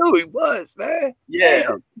 man. I knew he was, man. Yeah.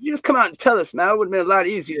 Damn. You just come out and tell us, man. It would have been a lot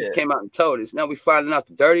easier if you just came out and told us. Now we finding out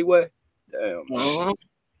the dirty way. Damn.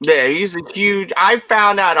 Yeah, he's a huge. I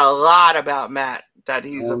found out a lot about Matt. That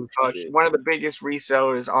he's one of the biggest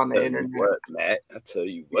resellers on the internet. What, Matt? I tell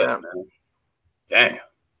you what, man. Damn.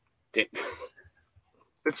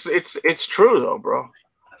 It's true though, bro.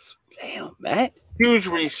 Damn, Matt. Huge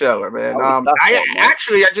reseller, man.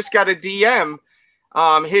 I just got a DM.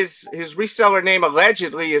 His reseller name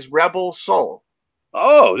allegedly is Rebel Soul.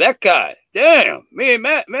 Oh, that guy. Damn. Me and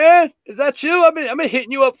Matt, man. Is that you? I've been hitting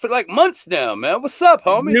you up for like months now, man. What's up,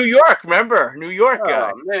 homie? New York, remember? New York guy.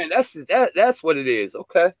 Oh, man, that's what it is.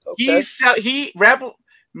 Okay.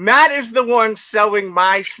 Matt is the one selling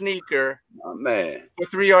my sneaker man for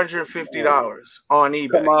 $350 on eBay.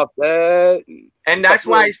 Come off that. And that's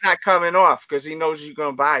why he's not coming off, because he knows you're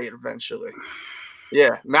gonna buy it eventually.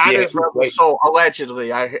 Yeah, Matt is Rebel Soul,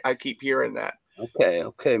 allegedly. I keep hearing that.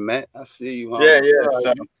 Okay, Matt. I see you.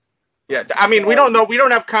 Homie. Yeah. I mean, we don't know. We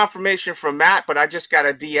don't have confirmation from Matt, but I just got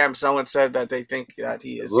a DM. Someone said that they think that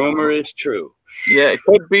he is. Rumor is true. Yeah, it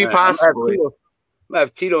could be possibly. I'm gonna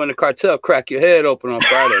have Tito in the cartel crack your head open on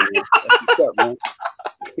Friday. Man. That's what's up, man.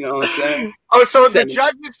 You know what I'm saying? Oh, so the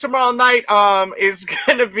judges tomorrow night is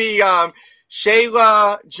gonna be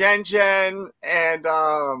Shayla, Jen, and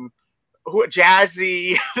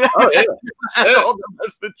Jazzy. Oh yeah.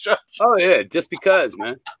 Oh yeah, just because,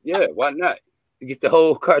 man. Yeah, why not? You get the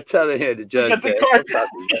whole cartel in here to judge.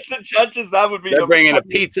 It's the judges. That would be. They're bringing a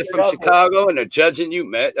pizza from Chicago and they're judging you,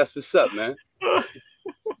 Matt. That's what's up, man.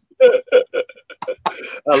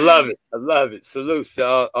 I love it. Salutes to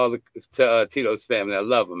all to Tito's family. I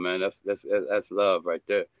love them, man. That's love right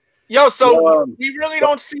there. Yo, so we really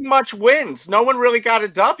don't see much wins. No one really got a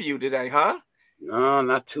W today, huh? No,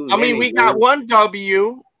 not too many. I mean, we got one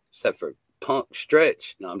W. Except for Punk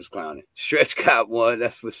Stretch. No, I'm just clowning. Stretch got one.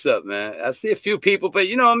 That's what's up, man. I see a few people, but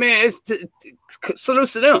you know what I mean? It's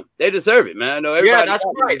salutes to them. They deserve it, man. I know yeah, that's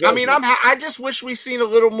right. I mean, I just wish we seen a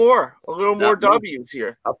little more W's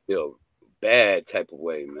here. I feel bad type of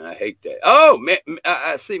way, man. I hate that. Oh, man,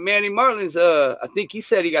 I see Manny Marlin's. I think he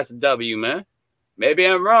said he got the W, man. Maybe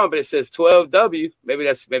I'm wrong, but it says 12W. Maybe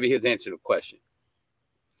his answer to the question.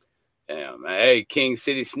 Damn, man. Hey, King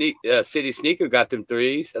City Sneaker got them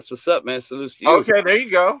threes. That's what's up, man. Salutes to you. Okay, there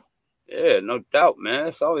you go. Yeah, no doubt, man.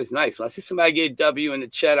 That's always nice. When I see somebody get a W in the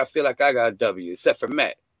chat, I feel like I got a W, except for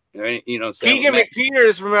Matt. You know what I'm saying? Keegan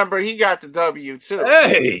McPears, remember, he got the W too.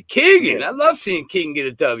 Hey, Keegan. I love seeing Keegan get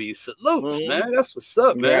a W. Salutes, man. That's what's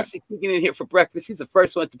up, man. I see Keegan in here for breakfast. He's the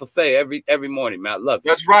first one at the buffet every morning, man. I love it.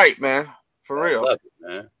 That's right, man. For real. I love it,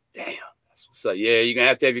 man. Damn. That's what's up. Yeah, you're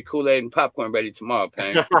going to have your Kool-Aid and popcorn ready tomorrow,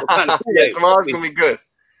 Pang. What kind of Kool-Aid? Yeah, tomorrow's going to be good.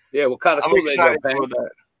 Yeah, what kind of Kool-Aid, Pang?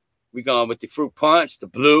 We going with the fruit punch, the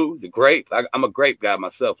blue, the grape. I'm a grape guy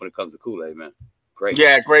myself when it comes to Kool-Aid, man. Grape.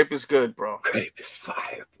 Yeah, grape is good, bro. Grape is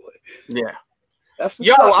fire, boy. Yeah. That's what's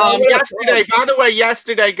yesterday, by the way,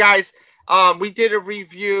 yesterday, guys, we did a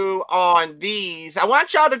review on these. I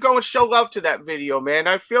want y'all to go and show love to that video, man.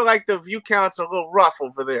 I feel like the view count's a little rough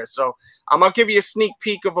over there. So I'm going to give you a sneak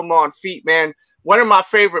peek of them on feet, man. One of my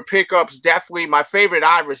favorite pickups, definitely my favorite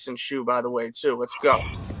Iverson shoe, by the way, too. Let's go.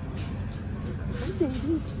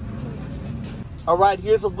 All right,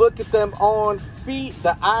 here's a look at them on feet.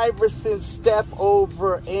 The Iverson step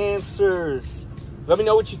over answers. Let me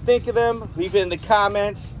know what you think of them. Leave it in the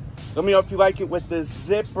comments. Let me know if you like it with the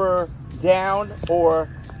zipper down or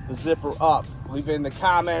the zipper up. Leave it in the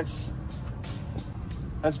comments.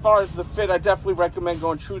 As far as the fit, I definitely recommend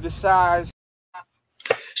going true to size.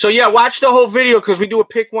 So yeah, watch the whole video because we do a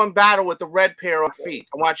pick one battle with the red pair of feet.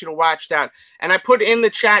 I want you to watch that. And I put in the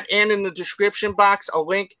chat and in the description box a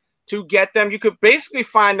link to get them. You could basically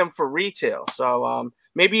find them for retail. So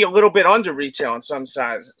maybe a little bit under retail in some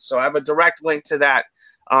sizes. So I have a direct link to that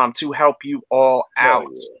to help you all out.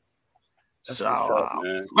 Oh, yeah.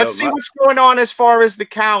 So let's see what's going on as far as the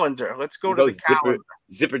calendar. Let's go to the calendar.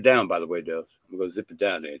 Zipper down, by the way, Delz. I'm going to go zip it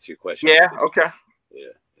down to answer your question. Yeah, okay. Yeah.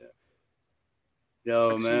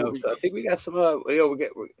 Yo, man, I think we got some,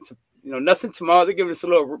 nothing tomorrow. They're giving us a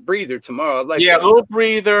little breather tomorrow. I like a little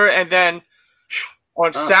breather. And then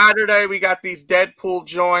on Saturday, we got these Deadpool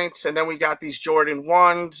joints, and then we got these Jordan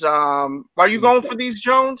 1s. Are you going for these,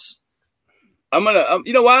 Jones? I'm going to,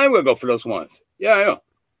 you know why? I'm going to go for those ones. Yeah, I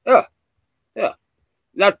know. Yeah.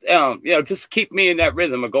 Not, just keep me in that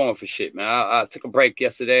rhythm of going for shit, man. I took a break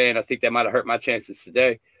yesterday, and I think that might have hurt my chances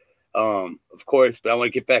today. Of course, but I want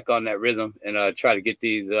to get back on that rhythm and try to get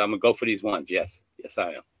these. I'm going to go for these ones. Yes,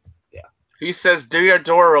 I am. Yeah. He says,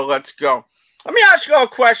 Diadora, let's go. Let me ask you a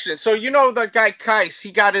question. So, you know the guy Qias,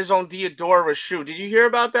 he got his own Diadora shoe. Did you hear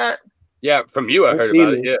about that? Yeah, from you, I heard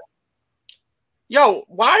about it. Yeah. Yo,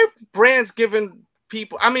 why are brands giving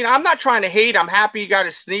people? I mean, I'm not trying to hate. I'm happy he got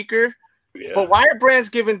his sneaker. Yeah. But why are brands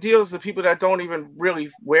giving deals to people that don't even really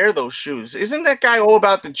wear those shoes? Isn't that guy all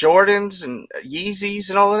about the Jordans and Yeezys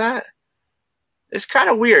and all of that? It's kind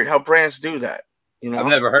of weird how brands do that. You know, I've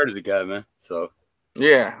never heard of the guy, man. So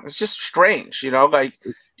yeah, it's just strange. You know, like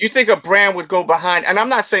you think a brand would go behind, and I'm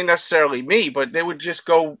not saying necessarily me, but they would just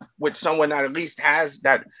go with someone that at least has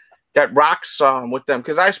that rocks with them.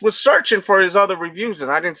 Because I was searching for his other reviews and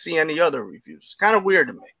I didn't see any other reviews. Kind of weird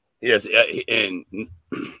to me. Yes, and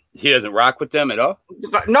he doesn't rock with them at all?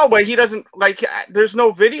 No, but he doesn't, like, there's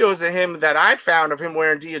no videos of him that I found of him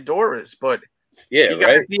wearing Diadoras, but yeah, he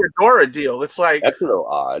got a Diadora deal. It's like, that's a little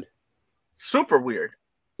odd. Super weird.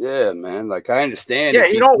 Yeah, man. Like, I understand. Yeah,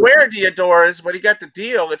 he don't wear Diadoras, but he got the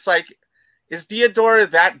deal. It's like, is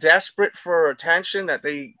Diadora that desperate for attention that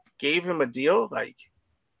they gave him a deal? Like,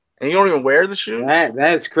 and you don't even wear the shoes?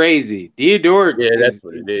 That's crazy. Diadora. Yeah, that's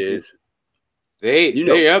what it is.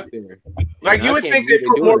 They up there. Like, you would think they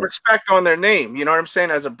put more respect on their name, you know what I'm saying,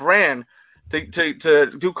 as a brand to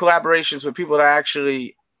do collaborations with people that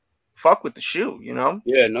actually fuck with the shoe, you know?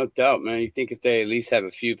 Yeah, no doubt, man. You think if they at least have a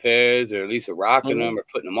few pairs or at least a rocking them or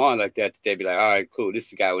putting them on like that, they'd be like, all right, cool, this is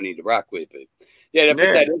the guy we need to rock with. But yeah, they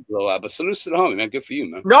put that in a lot. But salute to the homie, man. Good for you,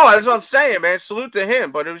 man. No, that's what I'm saying, man. Salute to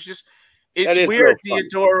him. But it was just, it's weird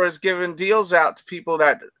Diadora is giving deals out to people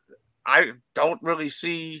that I don't really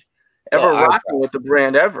see ever rocking with the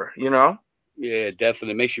brand ever, you know? Yeah,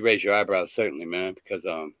 definitely. Makes you raise your eyebrows, certainly, man, because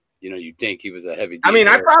you know, you think he was a heavy. I mean,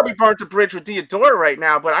 I probably burnt the bridge with Diadora right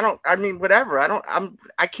now, but I mean, whatever.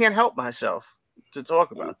 I can't help myself to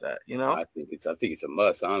talk about that, you know? I think it's a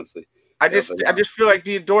must, honestly. I just feel like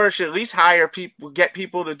Diadora should at least hire people, get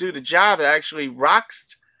people to do the job that actually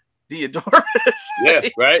rocks Diadoras. Yeah,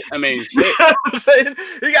 right. I mean, shit. You know what I'm saying?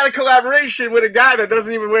 You got a collaboration with a guy that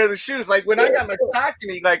doesn't even wear the shoes. Like when I got my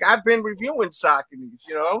Saucony, like I've been reviewing Sauconys,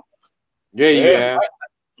 you know? Yeah.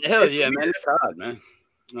 Hell yeah, man. It's hard, man.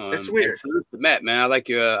 It's weird. Salute to Matt, man. I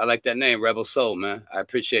like that name, Rebel Soul, man. I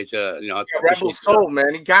appreciate I Rebel Soul,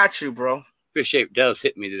 man. He got you, bro. Appreciate Delz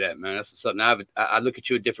hitting me to that, man. That's something I look at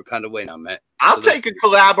you a different kind of way now, Matt. I'll take a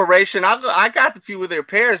collaboration. I got a few of their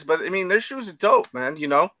pairs, but I mean, their shoes are dope, man. You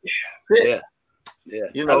know. Yeah.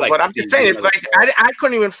 You know, but I'm just saying, it's like I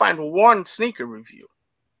couldn't even find one sneaker review.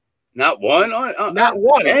 Not one not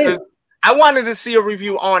one. Because I wanted to see a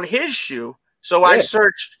review on his shoe, so I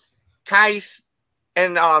searched Qias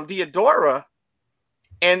and Diadora,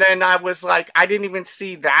 and then I was like, I didn't even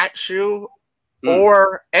see that shoe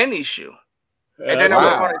or any shoe. And then I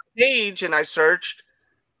went on his page and I searched,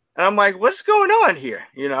 and I'm like, what's going on here?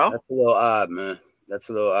 You know, that's a little odd, man. That's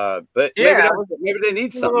a little odd, but maybe they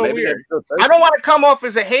need something. Maybe weird. I don't want to come off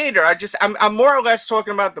as a hater. I'm more or less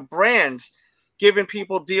talking about the brands giving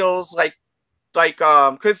people deals like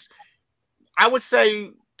because I would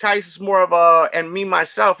say Qias is more of and me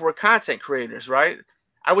myself, we're content creators, right?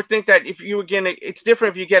 I would think that if you were getting, it's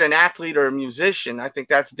different if you get an athlete or a musician. I think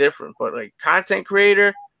that's different, but like content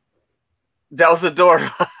creator, Delzadora.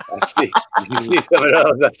 I see. You see some of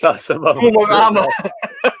those. I saw some of them. What's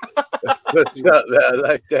up, man? I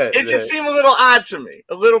like that. It just seemed a little odd to me,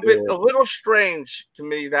 a little bit, a little strange to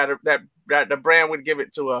me that the brand would give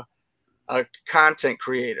it to a content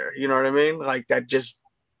creator. You know what I mean? Like that. Just,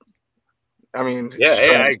 I mean,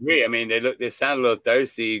 I agree. I mean, they sound a little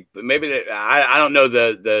thirsty, but maybe I don't know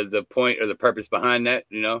the point or the purpose behind that,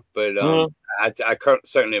 you know. But I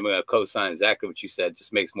certainly am going to co-sign exactly what you said. It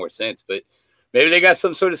just makes more sense, but. Maybe they got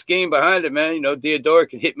some sort of scheme behind it, man. You know, Diadora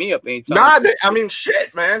can hit me up anytime. Nah, I mean,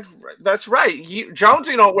 shit, man. That's right.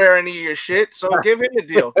 Jonesy don't wear any of your shit, so give him a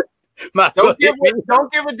deal. Don't give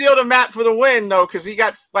a deal to Matt for the win, though, because he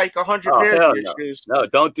got like 100 pairs of your shoes. No,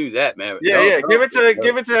 don't do that, man. Yeah, give it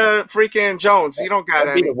to freaking Jones. He don't got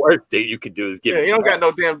any. The worst thing you could do is give. He don't got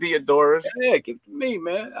no damn Diadoras. Yeah, give it to me,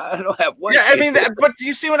 man. I don't have one. Yeah, I mean, but do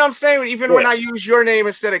you see what I'm saying? Even when I use your name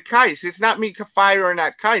instead of Qias, it's not me firing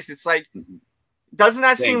at Qias. It's like. Doesn't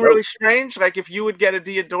that seem really strange? Like if you would get a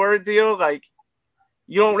Diadora deal, like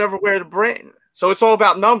you don't ever wear the brand. So it's all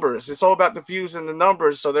about numbers. It's all about the views and the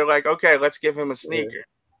numbers. So they're like, okay, let's give him a sneaker. Yeah.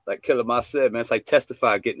 Like Killer Ma said, man, it's like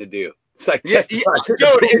Testify getting a deal. It's like Testify. Dude,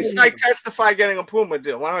 it's like Testify getting a Puma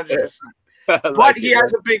deal, 100%. But he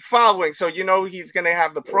has a big following, so you know he's gonna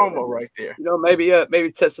have the promo right there. You know,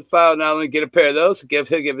 maybe Testify not only get a pair of those, he'll give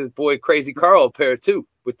his boy Crazy Carl a pair too.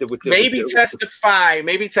 Maybe Testify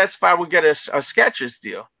will get a Skechers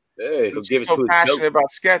deal. Hey, he'll give it so to passionate about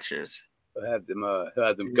Skechers. He'll have them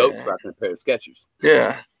goat rocking a pair of Skechers.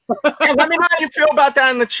 Yeah. Hey, let me know how you feel about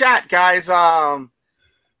that in the chat, guys. How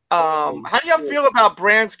do y'all feel about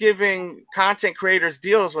brands giving content creators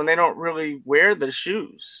deals when they don't really wear the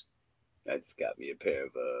shoes? I just got me a pair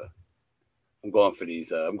of I'm going for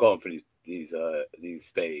these these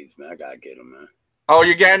spades, man. I gotta get them, man. Oh,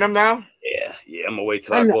 you're getting them now? Yeah. I'm gonna wait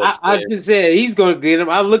till I just said he's gonna get them.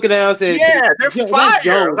 I look at him and said, yeah, they're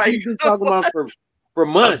fire. Like, he's been talking about for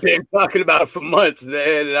months. I've been talking about it for months,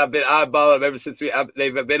 man, and I've been eyeballing them ever since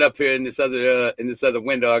they've been up here in this other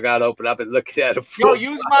window I got open. I've been looking at them. Yo,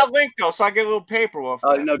 use my link though, so I get a little paper off.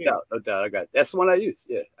 Oh, no doubt. I got it. That's the one I use.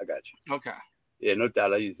 Yeah, I got you. Okay. Yeah, no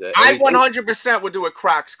doubt. I use that. I 100% would do a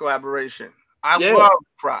Crocs collaboration. I love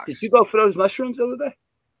Crocs. Did you go for those mushrooms the other day?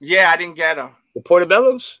 Yeah, I didn't get them. The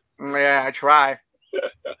Portobellos? Yeah, I tried.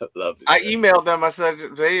 I love it. I emailed them. I said they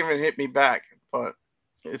didn't even hit me back, but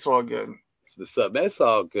it's all good. What's up, man? It's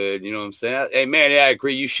all good. You know what I'm saying? Hey, man, I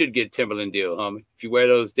agree. You should get a Timberland deal, homie. If you wear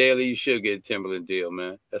those daily, you should get a Timberland deal,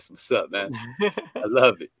 man. That's what's up, man. I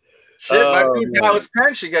love it. Shit, my dude Dallas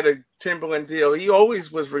Penn should get a Timberland deal. He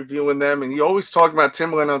always was reviewing them, and he always talked about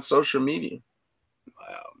Timberland on social media.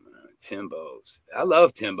 Wow, man. Timbos. I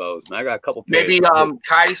love Timbos, man. I got a couple pairs. Maybe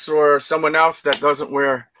Qias or someone else that doesn't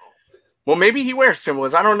wear. Well, maybe he wears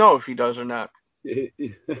Timberlands. I don't know if he does or not. I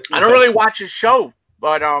don't really watch his show,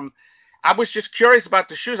 but I was just curious about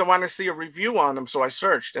the shoes. I wanted to see a review on them, so I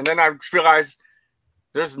searched, and then I realized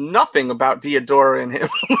there's nothing about Diadora in him.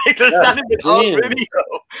 Like, there's not even a video.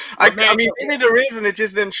 I mean, maybe the reason it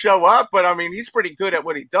just didn't show up, but I mean, he's pretty good at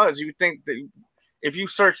what he does. You would think that if you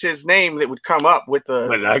search his name, it would come up with a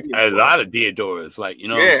lot of Diadoras. Like, you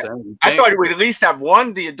know what I'm saying? I thought he would at least have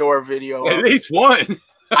one Diadora video. At least one.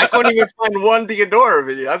 I couldn't even find one Diadora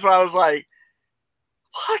video. That's why I was like,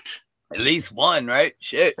 what? At least one, right?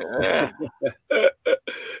 Shit. Yeah.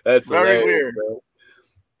 That's very weird. Bro.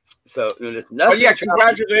 So there's But nothing. yeah,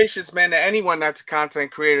 congratulations, man, to anyone that's a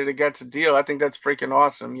content creator that gets a deal. I think that's freaking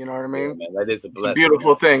awesome. You know what I mean? Yeah, man, that is a blessing. It's a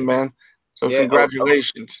beautiful thing, man. So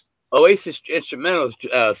congratulations. Oasis instrumentals.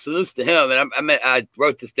 Salutes to him. And I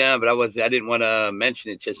wrote this down, but I didn't want to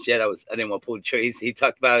mention it just yet. I didn't want to pull the trigger. He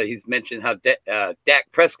talked about it. He's mentioned how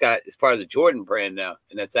Dak Prescott is part of the Jordan brand now,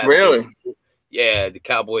 and that's really, yeah, the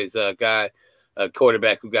Cowboys guy,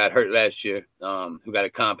 quarterback who got hurt last year, who got a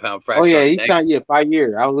compound fracture. Oh yeah, he signed 5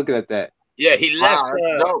 years. I was looking at that. Yeah, he left.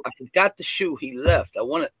 I forgot the shoe he left. I don't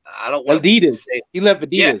want Adidas. He left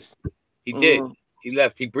Adidas. Yeah, he did. He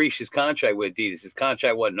left. He breached his contract with Adidas. His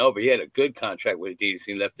contract wasn't over. He had a good contract with Adidas.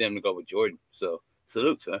 He left them to go with Jordan. So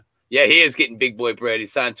salute, man. Yeah, he is getting big boy bread. He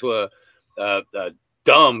signed to a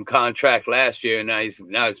dumb contract last year, and now he's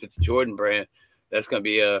with the Jordan brand. That's gonna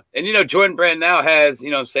be and Jordan brand now has,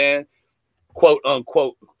 what I'm saying, quote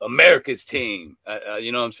unquote America's team.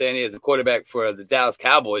 You know what I'm saying? He has a quarterback for the Dallas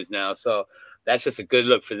Cowboys now. So that's just a good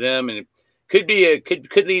look for them, and could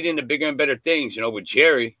could lead into bigger and better things, with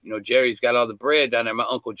Jerry. Jerry's got all the bread down there. My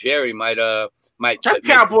Uncle Jerry might that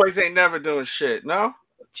Cowboys ain't never doing shit, no?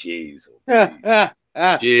 Jeez. But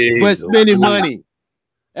spending money.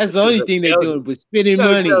 That's the only thing they're doing, but spending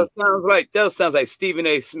money. That sounds like Stephen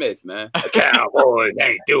A. Smith, man. The Cowboys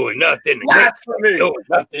ain't doing nothing. Doing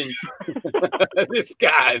nothing. This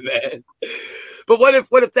guy, man. But what if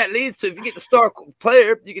that leads to, if you get the star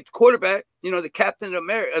player, you get the quarterback, the captain of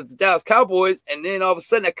the Dallas Cowboys, and then all of a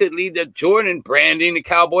sudden that could lead to Jordan branding the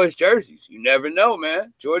Cowboys jerseys. You never know,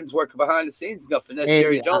 man. Jordan's working behind the scenes. He's gonna finesse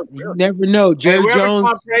Jerry Jones. You never know. Jerry Jones.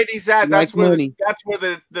 Tom Brady's at, that's where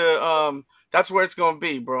that's where it's gonna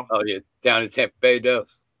be, bro. Oh yeah, down in Tampa Bay, Delz.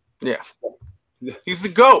 Yeah, he's the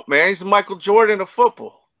GOAT, man. He's the Michael Jordan of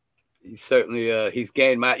football. He's certainly he's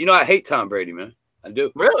gained my. I hate Tom Brady, man. I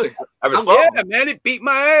do. Really? I respect him, man. He beat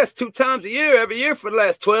my ass 2 times a year, every year for the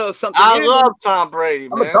last 12 something years. I love Tom Brady,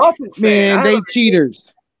 man. I'm a Dolphins fan. Man, they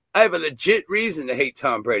cheaters. I have a legit reason to hate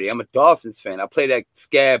Tom Brady. I'm a Dolphins fan. I play that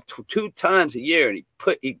scab 2 times a year, and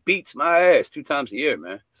he beats my ass 2 times a year,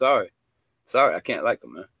 man. Sorry, I can't like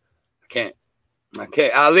him, man. I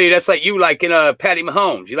can't. Ali, that's like you liking Patty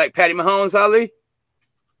Mahomes. You like Patty Mahomes, Ali?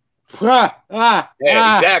 Yeah,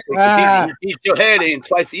 exactly. He beats your head in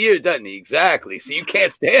twice a year, doesn't he? Exactly. So you can't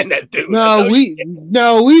stand that dude. No, we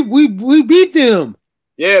beat them.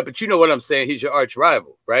 Yeah, but you know what I'm saying. He's your arch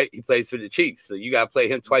rival, right? He plays for the Chiefs, so you gotta play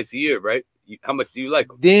him twice a year, right? How much do you like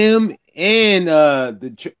him? Them and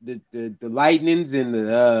the Lightnings and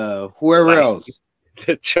the whoever else.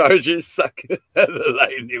 The Chargers suck the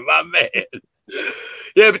Lightning, my man.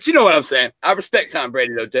 Yeah, but you know what I'm saying. I respect Tom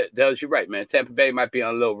Brady though. Delz, you're right, man. Tampa Bay might be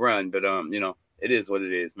on a little run, but it is what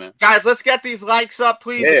it is, man. Guys, let's get these likes up,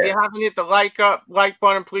 please. Yeah. If you haven't hit the like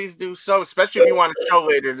button, please do so. Especially if you want to show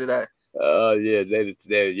later today. Oh yeah, later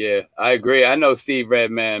today. Yeah, I agree. I know Steve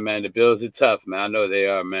Redman, man. The Bills are tough, man. I know they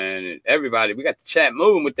are, man. And everybody, we got the chat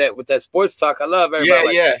moving with that sports talk. I love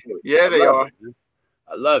everybody. Yeah, they are.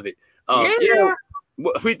 I love it.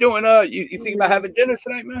 What we doing? You think about having dinner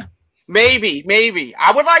tonight, man? Maybe.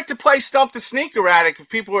 I would like to play Stump the Sneaker Addict if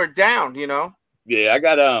people are down, Yeah, I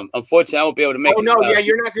got unfortunately I won't be able to make it. Oh no, yeah,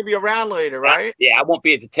 you're not gonna be around later, right? I won't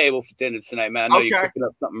be at the table for dinner tonight, man. I know you're cooking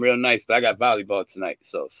up something real nice, but I got volleyball tonight.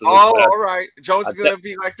 So all right. Jones is gonna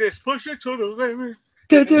be like this. Push it to the limit.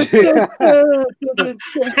 What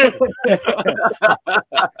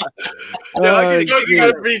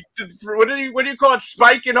do you call it?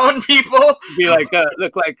 Spiking on people? Be like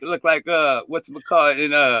look like what's it called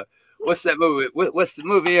in what's that movie? What's the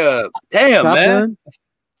movie? Damn, Top man. Gun?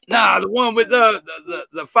 Nah, the one with the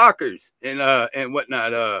Fockers and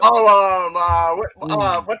whatnot. What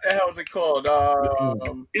the hell is it called?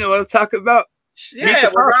 You know what I'm talking about? Yeah,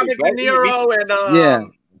 with Robert De Niro and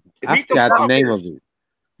I forgot the name of it.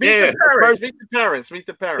 Meet the parents. Yeah,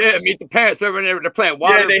 Meet the Parents. Remember they're playing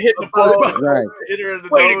water. Yeah, they hit the ball. Right. Hit her in the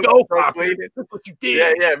Way nose. to go, Focker. That's what you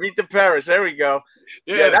did. Yeah, Meet the Parents. There we go.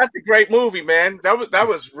 Yeah, that's a great movie, man. That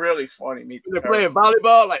was really funny. They're playing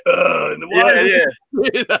volleyball, like in the water. Yeah.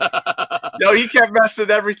 No, he kept messing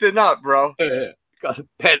everything up, bro.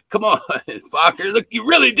 Pet, come on, Focker. Look, you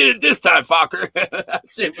really did it this time, Focker.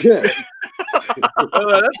 That's a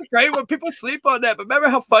great one. People sleep on that, but remember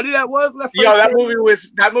how funny that was?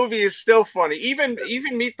 That movie is still funny. Even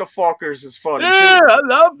Meet the Fockers is funny. Yeah, too. I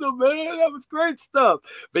loved them, man. That was great stuff.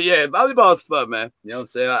 But yeah, volleyball is fun, man. You know what I'm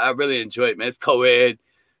saying? I really enjoy it, man. It's co-ed.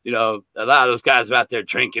 A lot of those guys are out there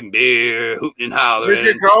drinking beer, hooting and hollering. Did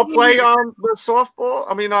your girl play the softball?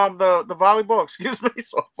 I mean, the volleyball. Excuse me,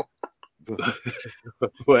 softball.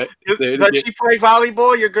 What? Does she play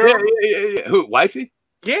volleyball, your girl? Yeah. Who, wifey?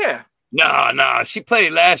 Yeah. No. She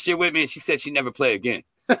played last year with me, and she said she'd never play again.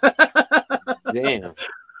 Damn.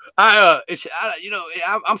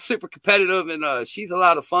 I'm super competitive, and she's a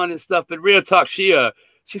lot of fun and stuff. But real talk, she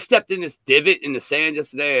she stepped in this divot in the sand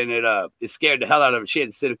yesterday, and it scared the hell out of her. She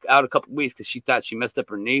had to sit out a couple of weeks because she thought she messed up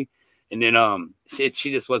her knee, and then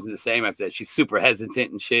she just wasn't the same after that. She's super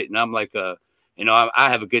hesitant and shit, and I'm like, you know, I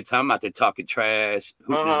have a good time. I'm out there talking trash,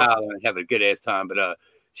 hooting and hollering, having a good ass time. But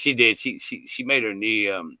she did. She made her knee.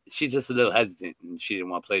 She's just a little hesitant, and she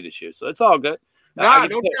didn't want to play this year. So it's all good. Nah,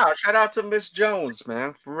 no doubt. Shout out to Miss Jones,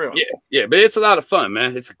 man, for real. Yeah, yeah. But it's a lot of fun,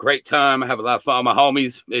 man. It's a great time. I have a lot of fun with my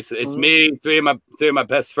homies. It's me, three of my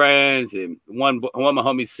best friends, and one of my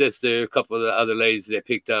homie's sister, a couple of the other ladies that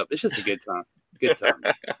picked up. It's just a good time. Good time.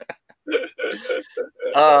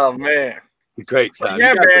 Oh man. Great time.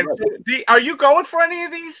 Yeah, man. Are you going for any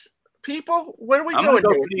of these people? What are we doing?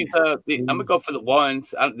 I'm gonna go for the ones.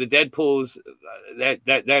 The Deadpools.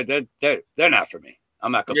 They're not for me.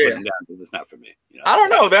 I'm not gonna put them down. It's not for me. You know? I don't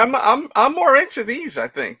know. I'm more into these. I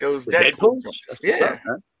think those Deadpools. Yeah,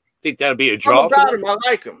 I think that'll be a draw. I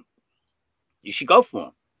like them. You should go for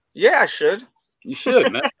them. Yeah, I should. You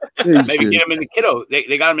should, man. Maybe get them in the kiddo.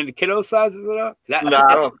 They got them in the kiddo sizes or not? No,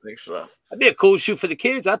 I don't think so. That'd be a cool shoe for the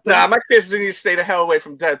kids. I think. Nah, my kids need to stay the hell away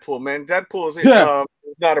from Deadpool, man. Deadpool is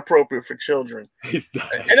not appropriate for children. He's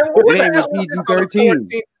not. And then what the hell is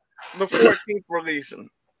the 14th releasing?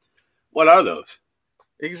 What are those?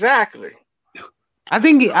 Exactly. I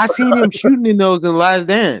think I seen him shooting in those in Last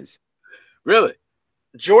Dance. Really?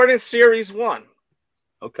 Jordan Series 1.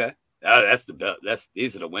 Okay.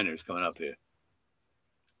 These are the winners coming up here.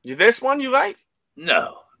 This one you like?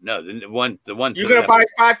 No, the one. You gonna buy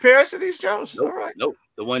 5 pairs of these, Jones? Nope, all right. Nope.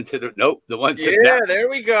 The one to the. Yeah, there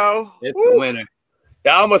we go. It's the winner.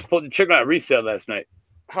 Yeah, I almost pulled the trigger on resale last night.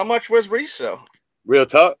 How much was resale? Real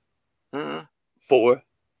talk. 4.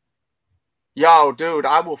 Yo, dude,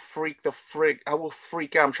 I will freak out.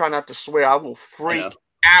 I'm trying not to swear. I will freak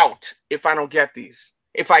out if I don't get these.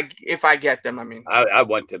 If I get them, I mean. I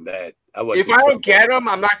want them bad. If I don't get them,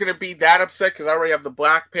 I'm not going to be that upset because I already have the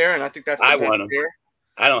black pair, and I think that's the best pair.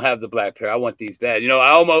 I don't have the black pair. I want these bad. You know, I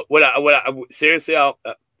almost seriously, I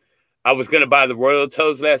was going to buy the Royal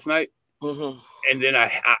Toes last night, and then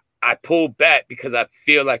I pulled back because I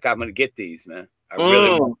feel like I'm going to get these, man. I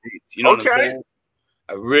really want these. You know what I'm saying?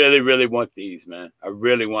 I really, really want these, man. I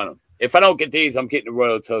really want them. If I don't get these, I'm getting the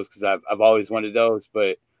Royal Toes because I've always wanted those.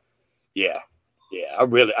 But yeah, I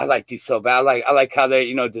like these so bad. I like how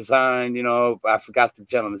they, designed. I forgot the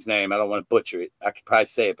gentleman's name. I don't want to butcher it. I could probably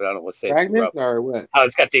say it, but I don't want to say it too rough. Or what? Oh,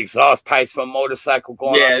 it's got the exhaust pipes from a motorcycle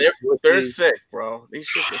going. Yeah, they're sick, bro. These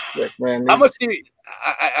shit are sick, man. How much do you?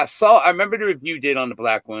 I remember the review you did on the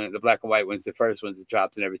black one, the black and white ones, the first ones that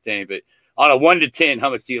dropped and everything. But on a 1 to 10, how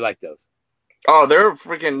much do you like those? Oh, they're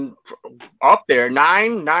freaking up there.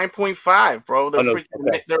 9.5, bro.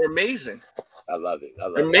 They're amazing. I love it.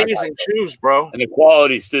 Amazing shoes, bro. And the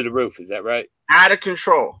quality's through the roof. Is that right? Out of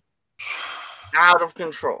control. Out of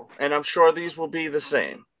control. And I'm sure these will be the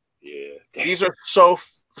same. Yeah. These are so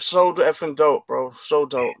effing dope, bro. So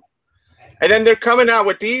dope. And then they're coming out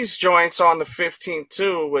with these joints on the 15th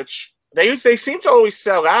too, which they seem to always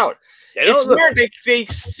sell out. It's weird. They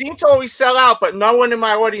seem to always sell out, but no one in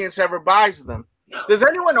my audience ever buys them. Does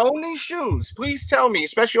anyone own these shoes? Please tell me,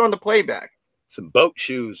 especially on the playback. Some boat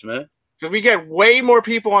shoes, man. Because we get way more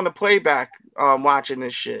people on the playback watching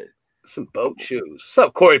this shit. Some boat shoes. What's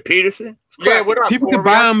up, Corey Peterson? Yeah, what up? People can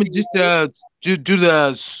buy them and just do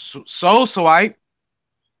the soul swipe.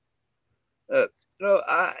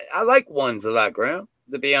 I like ones a lot, Graham.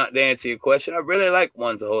 To answer your question, I really like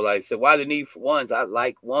ones a whole lot. So why the need for ones? I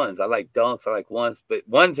like ones. I like dunks. I like ones, but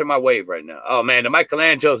ones are my wave right now. Oh man, the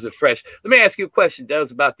Michelangelos are fresh. Let me ask you a question,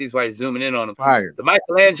 Delz, about these while you're zooming in on them. Fire. The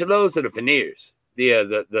Michelangelos or the veneers?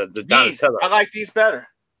 The Donatello. I like these better.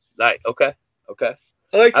 Okay.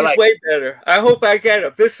 I like these way better. I hope I get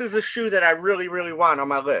them. This is a shoe that I really, really want on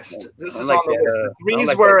my list. This is on the list. The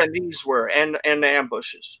threes were and these were, and the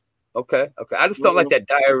ambushes. Okay. I just don't like that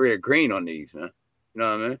diarrhea green on these, man. You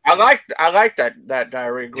know what I mean? I like that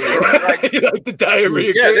diarrhea green. You like the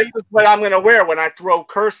diarrhea green? Yeah, this is what I'm gonna wear when I throw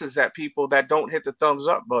curses at people that don't hit the thumbs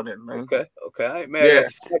up button, man. Okay. All right, man. Yeah.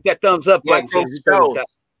 Like that thumbs up button.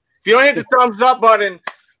 If you don't hit the thumbs up button,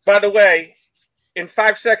 by the way, in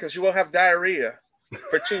 5 seconds you will have diarrhea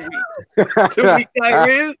for 2 weeks. 2 week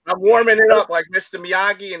diarrhea? I'm warming it up like Mr.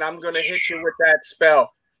 Miyagi, and I'm gonna hit you with that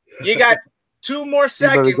spell. You got 2 more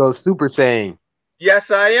seconds. You better go Super Saiyan. Yes,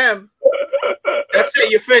 I am. That's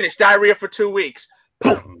it. You're finished. Diarrhea for 2 weeks.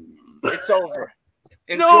 It's over.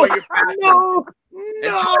 Enjoy your bathroom.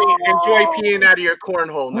 Enjoy peeing out of your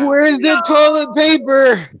cornhole now. Where's the toilet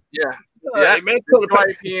paper? Yeah. Man,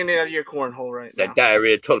 enjoy peeing out of your cornhole right now. That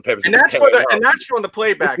diarrhea toilet paper. And that's from the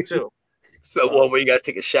playback too. So one where you gotta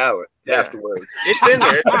take a shower afterwards. It's in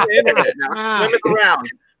there. It's on the internet now. Swim it around.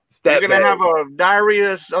 You're gonna have a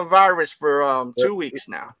diarrhea virus for 2 weeks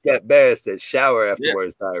now. It's that bad. It's that shower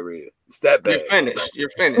afterwards diarrhea. It's that bad. You're finished. You're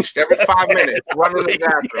finished. Every 5 minutes, run in the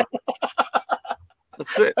bathroom.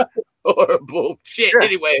 That's it. Horrible shit. Yeah.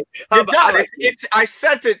 Anyway, I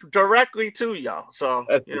sent it directly to y'all. So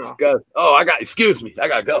that's disgusting. Oh, excuse me. I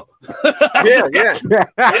gotta go. yeah.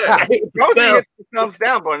 Bro gets the thumbs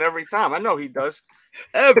down button every time. I know he does.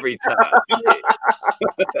 Every time.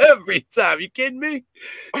 Every time. You kidding me?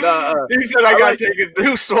 He said I gotta take a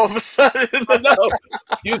deuce all of a sudden. No.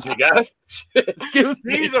 Excuse me, guys. Excuse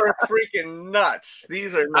me. These are freaking nuts.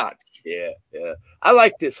 These are nuts. Yeah. I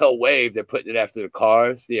like this whole wave they're putting it after the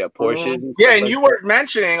cars, the Porsches. And you were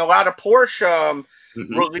mentioning a lot of Porsche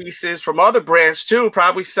releases from other brands too,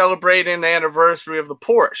 probably celebrating the anniversary of the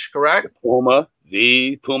Porsche, correct? Puma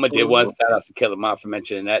did one. Shout out to Killer Mom for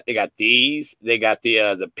mentioning that. They got these. They got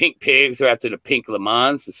the pink pigs are after the pink Le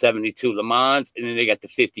Mans, the 72 Le Mans, and then they got the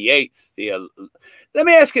 58s. Let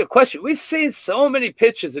me ask you a question. We've seen so many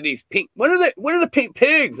pictures of these pink. What are the pink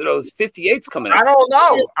pigs of those 58s coming out?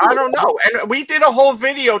 I don't know. And we did a whole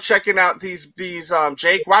video checking out these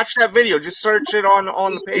Jake. Watch that video. Just search it on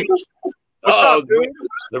the page. What's up, dude?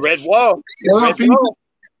 The red wall.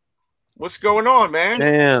 What's going on, man?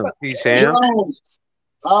 Damn, peace, Ham.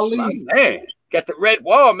 Ali. Man, got the red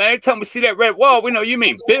wall, man. Every time we see that red wall, we know you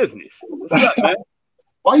mean business. What's up, man?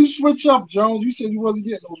 Why you switch up, Jones? You said you wasn't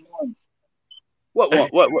getting those ones. What?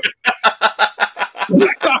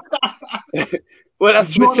 What I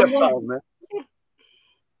switch up on, man?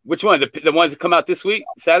 Which one? The ones that come out this week,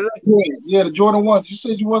 Saturday? Yeah, the Jordan ones. You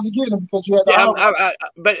said you wasn't getting them because you had the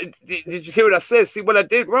but did you hear what I said? See, what I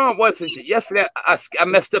did wrong was yesterday I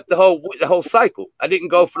messed up the whole cycle. I didn't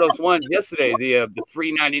go for those ones yesterday, the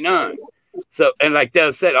free 99s. So, and like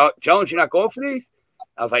Delz said, "Oh, Jones, you're not going for these?"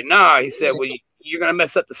 I was like, "Nah." He said, "Well, you're gonna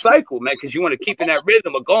mess up the cycle, man, because you want to keep in that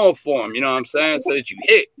rhythm of going for them. You know what I'm saying? So that you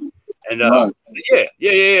hit." And so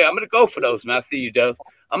yeah. I'm gonna go for those, man. I see you, Delz.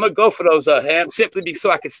 I'm gonna go for those Ham, simply so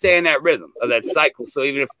I can stay in that rhythm of that cycle. So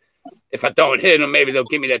even if I don't hit them, maybe they'll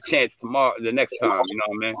give me that chance tomorrow, the next time. You know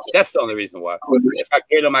what I mean? That's the only reason why. If I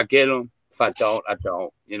get them, I get them. If I don't, I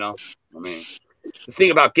don't. You know, I mean, the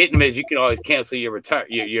thing about getting them is you can always cancel your return,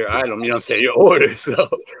 your item. You know what I'm saying? Your order. So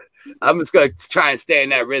I'm just gonna try and stay in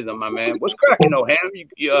that rhythm, my man. What's cracking, though, Ham? Did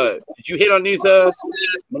you hit on these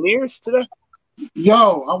Manieres today?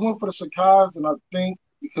 Yo, I went for the Sacais, and I think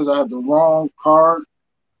because I had the wrong card.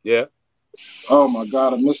 Yeah. Oh my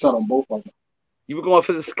God, I missed out on both of them. You were going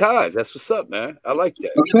for the Sacais. That's what's up, man. I like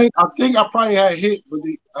that. I think I probably had hit, but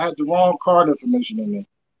I had the wrong card information in there.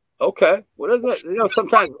 Okay. Well,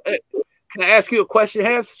 sometimes. Can I ask you a question,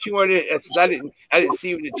 Ham? Since you weren't, I didn't see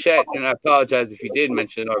you in the chat, and I apologize if you did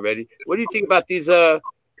mention it already. What do you think about these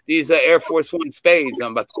Air Force One spades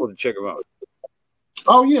I'm about to pull the trigger on?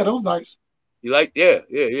 Oh yeah, those nice. You like? Yeah.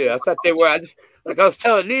 I thought they were. I was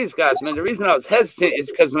telling these guys, man, the reason I was hesitant is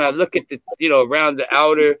because when I look at the, around the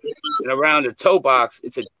outer and around the toe box,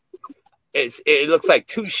 it looks like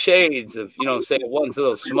two shades of, say one's a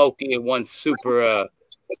little smoky and one's super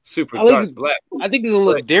dark black. I think it'll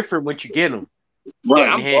look different once you get them. Right.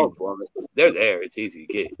 Yeah, I'm going for them. They're there. It's easy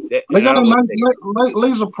to get. They got a nice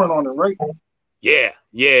laser print on it, right? Yeah,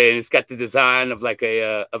 and it's got the design of like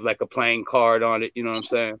a playing card on it. You know what I'm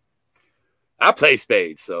saying? I play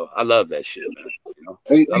spades, so I love that shit, man.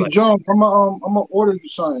 Hey, John, I'm gonna order you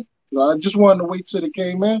something. I just wanted to wait till they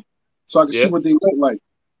came in so I can see what they look like.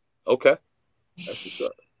 Okay, that's what's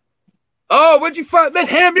up. Oh, where'd you find that,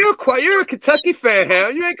 Ham? You're a Kentucky fan,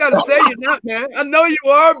 Ham. You ain't gotta say you're not, man. I know you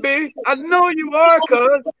are, B. I know you are,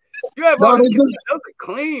 cuz you have all those are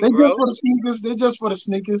clean, they bro. Just for the sneakers. They're just for the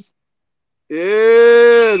sneakers.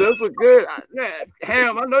 Yeah, those look good. Man,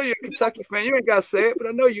 Ham, I know you're a Kentucky fan. You ain't got to say it, but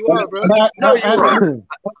I know you are, bro. I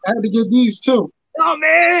had to get these, too. Oh,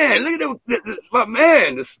 man. Look at my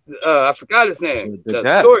man. I forgot his name.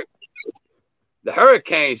 The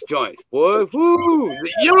Hurricanes joints, boy. Woo.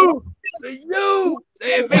 The U.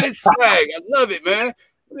 They invented swag. I love it, man.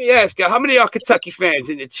 Let me ask you, how many of y'all Kentucky fans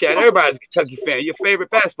in the chat? Everybody's a Kentucky fan. Your favorite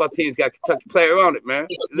basketball team's got a Kentucky player on it, man.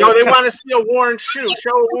 No, they want to see a Warren shoe.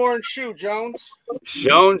 Show a Warren shoe, Jones.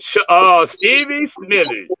 Oh, Stevie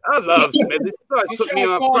Smithers. I love Smithers. He's put me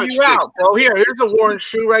on front you out, bro. Here's a Warren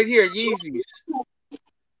shoe right here. Yeezys.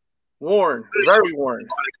 Warren. Very Warren.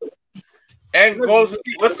 And let's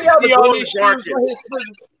see how the golden dark is.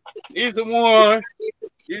 These are Warren.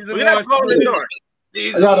 These are Warren.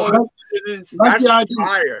 These are Warren. That's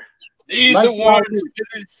fire. These are Warren.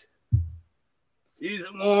 These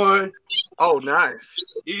are Warren. Oh, nice.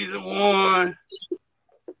 These are Warren.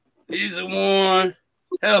 These are worn.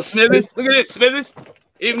 Hell, Smithers, look at this, Smithers.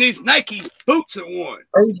 Even these Nike boots are worn.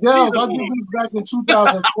 Hey, Delz, I did these back in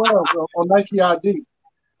 2012 on Nike ID.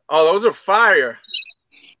 Oh, those are fire.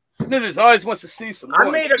 Smithers always wants to see some. I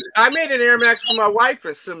made an Air Max for my wife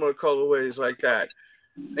in similar colorways like that.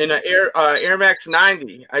 In an Air Max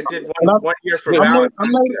 90. I did one year for Valentine's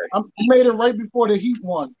Day. I made it right before the Heat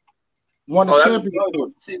won the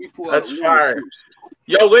championship. That's fire.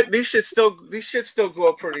 Yo, these shit still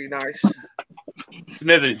glow pretty nice.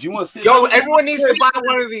 Smithers, you want to see? Yo, everyone needs to buy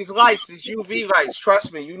one of these lights, these UV lights.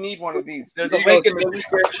 Trust me, you need one of these. There's a link in the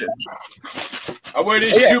description. I wear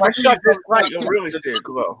these. Yeah, if I shut this light, you'll really see it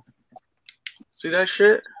glow. See that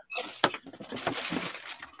shit?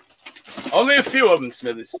 Only a few of them,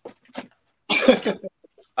 Smithers.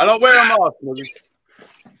 I don't wear them all, Smithers.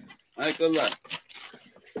 I ain't gonna lie.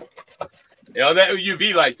 Yo, that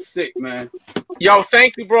UV light's sick, man. Yo,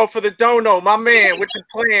 thank you, bro, for the dono. My man, with the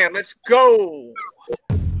plan. Let's go.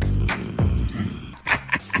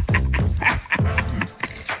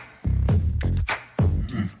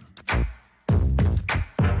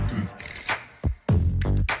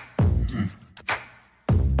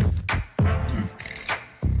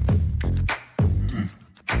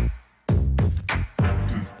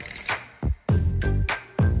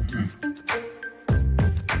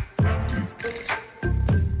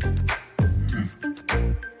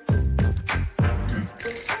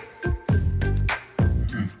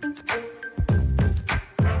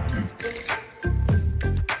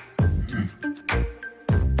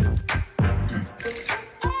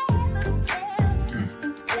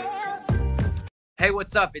 Hey,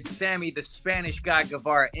 what's up? It's Sammy, the Spanish guy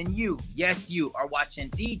Guevara, and you, yes, you are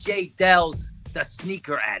watching DJ Delz, the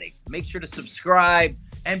Sneaker Addict. Make sure to subscribe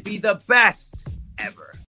and be the best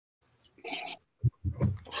ever.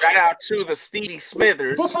 Shout out to the Stevie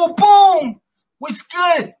Smithers. Boom, boom, boom. What's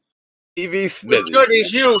good? Stevie Smithers. Good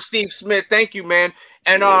as you, Steve Smith. Thank you, man.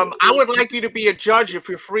 And I would like you to be a judge if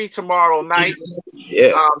you're free tomorrow night.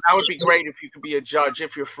 Yeah. That would be great if you could be a judge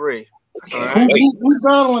if you're free. All right. Who's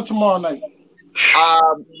battling tomorrow night?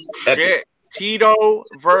 Shit. Tito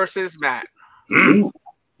versus Matt.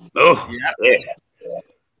 Oh, yeah.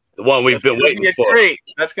 The one we've been waiting for.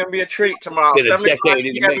 That's going to be a treat tomorrow. 7 o'clock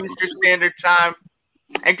p.m. Eastern Standard Time.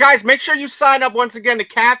 And guys, make sure you sign up once again to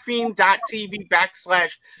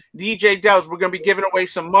caffeine.tv/DJ Delz. We're going to be giving away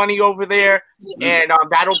some money over there. And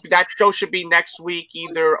that show should be next week,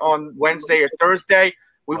 either on Wednesday or Thursday.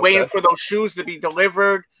 We're waiting for those shoes to be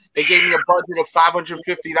delivered. They gave me a budget of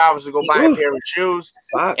 $550 to go buy a pair of shoes.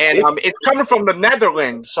 And it's coming from the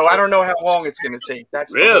Netherlands, so I don't know how long it's going to take.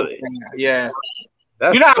 That's really? Yeah.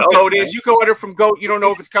 That's you know how GOAT is. You go order from GOAT. You don't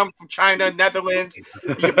know if it's coming from China, Netherlands,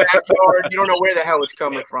 your backyard. You don't know where the hell it's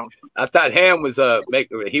coming from. I thought Ham was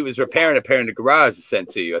he was repairing a pair in the garage to send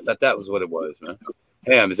to you. I thought that was what it was, man.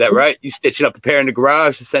 Ham, is that right? You stitching up a pair in the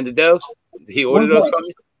garage to send to Delz? Did he order those from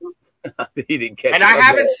you? He didn't catch and I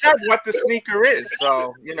haven't said what the sneaker is,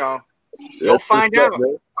 so you'll find out.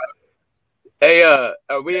 Man. Hey, are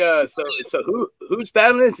we so who's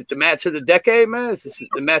battling? Is it the match of the decade, man? Is this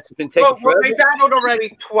the match that's been taking forever? Well, they battled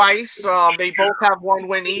already twice. They both have one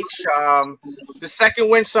win each. The second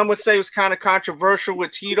win, some would say, was kind of controversial with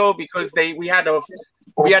Tito because we had to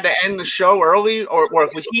end the show early, or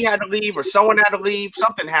he had to leave, or someone had to leave.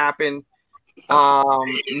 Something happened.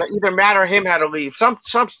 Either Matt or him had to leave.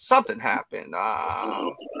 Something happened.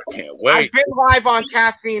 I can't wait. I've been live on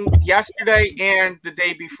Caffeine yesterday and the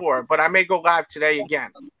day before, but I may go live today again.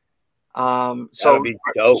 That'd be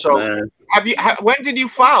dope, man. When did you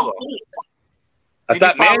follow? I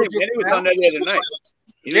thought Manny was on there the other night.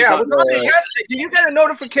 I was on there yesterday. Did you get a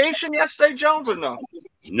notification yesterday, Jones, or no?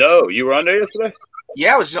 No, you were on there yesterday?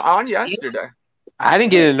 Yeah, I was on yesterday. I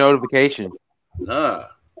didn't get a notification. Nah.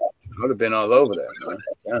 I would have been all over that,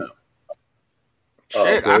 man.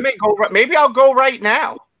 Shit, I may go. Maybe I'll go right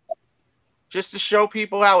now, just to show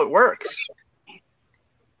people how it works.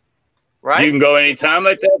 Right? You can go anytime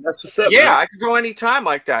like that. That's what's up. Yeah, man. I can go anytime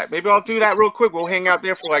like that. Maybe I'll do that real quick. We'll hang out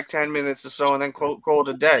there for like 10 minutes or so, and then call it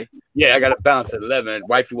a day. Yeah, I got to bounce at 11.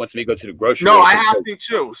 Wifey wants me to go to the grocery. No, I have to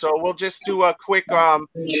too. So we'll just do a quick. Let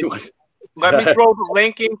me throw the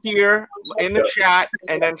link in here in the chat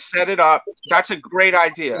and then set it up. That's a great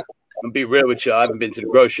idea. I'm gonna be real with you. I haven't been to the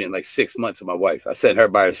grocery in like 6 months with my wife. I sent her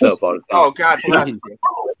by herself all the time. Oh God bless you.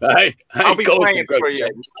 I'll be praying for you.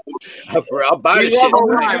 I'll buy the shit.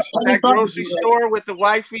 That grocery store with the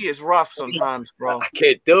wifey is rough sometimes, bro. I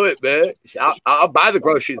can't do it, man. I'll buy the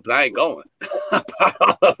groceries, but I ain't going. I'll buy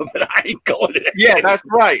all of them, but I ain't going to that. Yeah, that's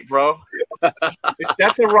right, bro.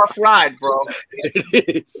 That's a rough ride, bro.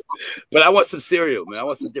 It is. But I want some cereal, man. I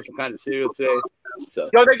want some different kind of cereal today. So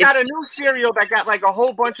yo, they got a new cereal that got like a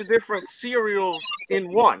whole bunch of different cereals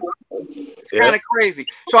in one. It's kind of crazy.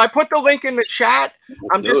 So I put the link in the chat.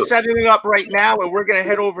 I'm just setting it up right now, and we're gonna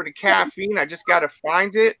head over to caffeine. I just gotta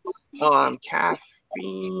find it.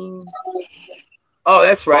 Caffeine. Oh,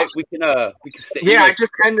 that's right. We can stay. Yeah, I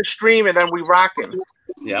just end the stream and then we rocking.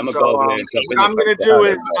 Yeah, I'm gonna go over there and jump in. What I'm gonna do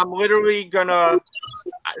is I'm literally gonna.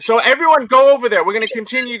 So everyone, go over there. We're gonna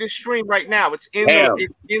continue to stream right now. It's in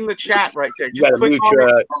the chat right there. Just click on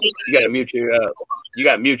it. You gotta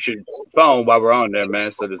mute your phone while we're on there,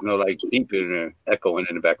 man. So there's no like beeping or echoing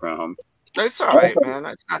in the background, homie. That's all right, man.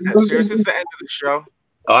 That's not that serious. It's the end of the show.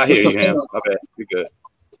 Oh, I hear you, man. Okay, you're good.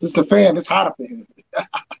 It's the fan. It's hot up in here.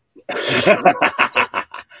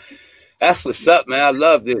 That's what's up, man. I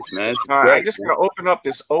love this, man. All right, I just gotta open up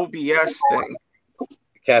this OBS thing.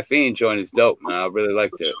 Caffeine joint is dope, man. I really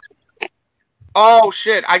like that. Oh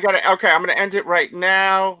shit! I gotta. Okay, I'm gonna end it right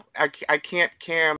now. I can't cam.